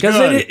 It is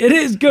good. It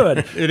is good.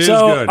 It is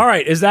good. All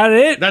right, is that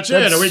it? That's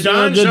it. Are we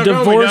done? The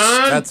divorce.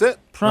 That's it.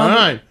 All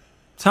right.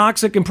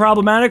 Toxic and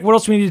problematic. What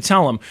else do we need to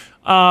tell them?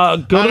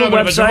 Go to the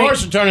website. If a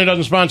divorce attorney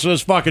doesn't sponsor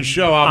this fucking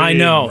show,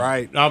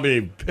 I'll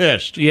be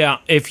pissed. Yeah.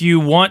 If you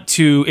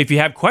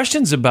have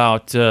questions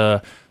about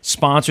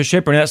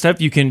sponsorship or that stuff,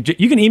 you can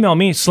email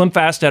me,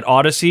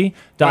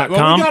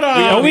 slimfast@odyssey.com.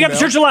 Right, we got the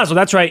Church of Lazlo.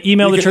 That's right.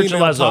 Email the Church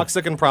of Lazlo.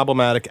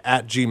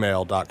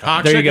 toxicandproblematic@gmail.com.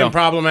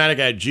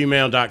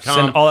 Toxicandproblematic@gmail.com.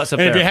 Send all that stuff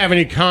and there. if you have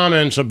any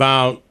comments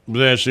about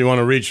this, you want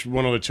to reach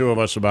one of the two of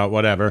us about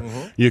whatever,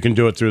 you can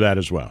do it through that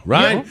as well,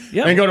 right?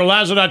 Yeah. And go to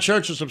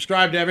Lazlo.church and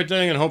subscribe to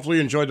everything, and hopefully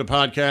you enjoyed the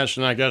podcast,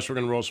 and I guess we're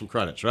going to roll some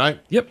credits, right?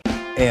 Yep.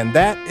 And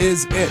that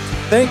is it.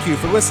 Thank you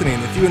for listening.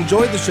 If you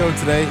enjoyed the show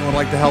today and would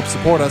like to help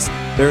support us,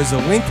 there is a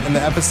link in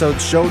the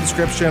episode's show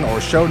description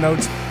or show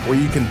notes where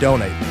you can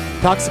donate.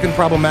 Toxic and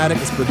Problematic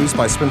is produced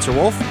by Spencer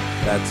Wolf,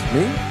 that's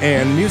me,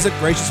 and music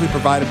graciously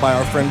provided by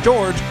our friend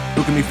George,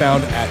 who can be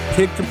found at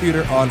Kid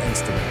Computer on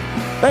Instagram.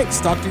 Thanks.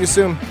 Talk to you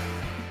soon.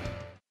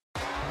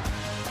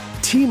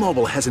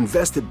 T-Mobile has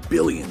invested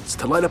billions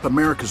to light up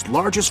America's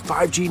largest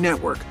 5G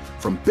network,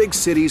 from big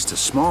cities to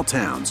small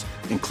towns,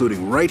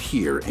 including right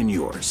here in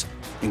yours.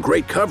 And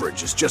great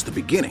coverage is just the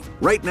beginning.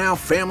 Right now,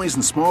 families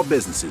and small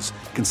businesses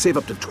can save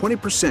up to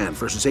 20%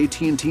 versus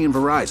AT&T and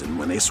Verizon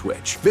when they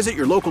switch. Visit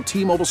your local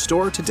T-Mobile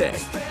store today.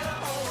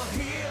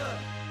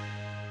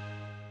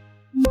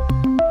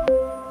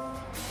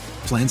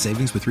 Plan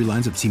savings with 3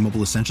 lines of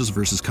T-Mobile Essentials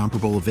versus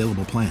comparable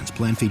available plans.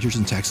 Plan features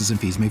and taxes and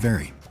fees may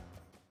vary.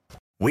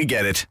 We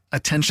get it.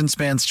 Attention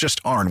spans just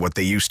aren't what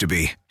they used to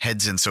be.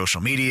 Heads in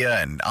social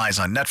media and eyes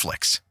on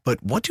Netflix.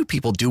 But what do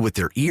people do with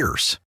their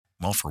ears?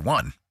 Well, for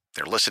one,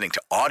 they're listening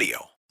to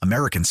audio.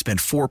 Americans spend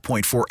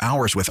 4.4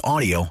 hours with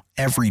audio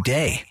every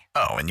day.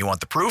 Oh, and you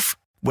want the proof?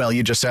 Well,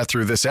 you just sat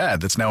through this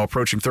ad that's now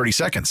approaching 30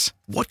 seconds.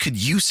 What could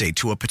you say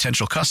to a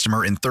potential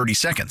customer in 30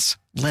 seconds?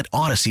 Let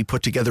Odyssey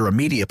put together a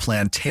media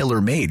plan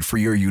tailor-made for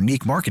your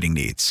unique marketing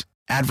needs.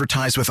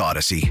 Advertise with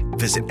Odyssey.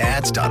 Visit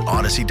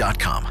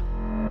ads.odyssey.com.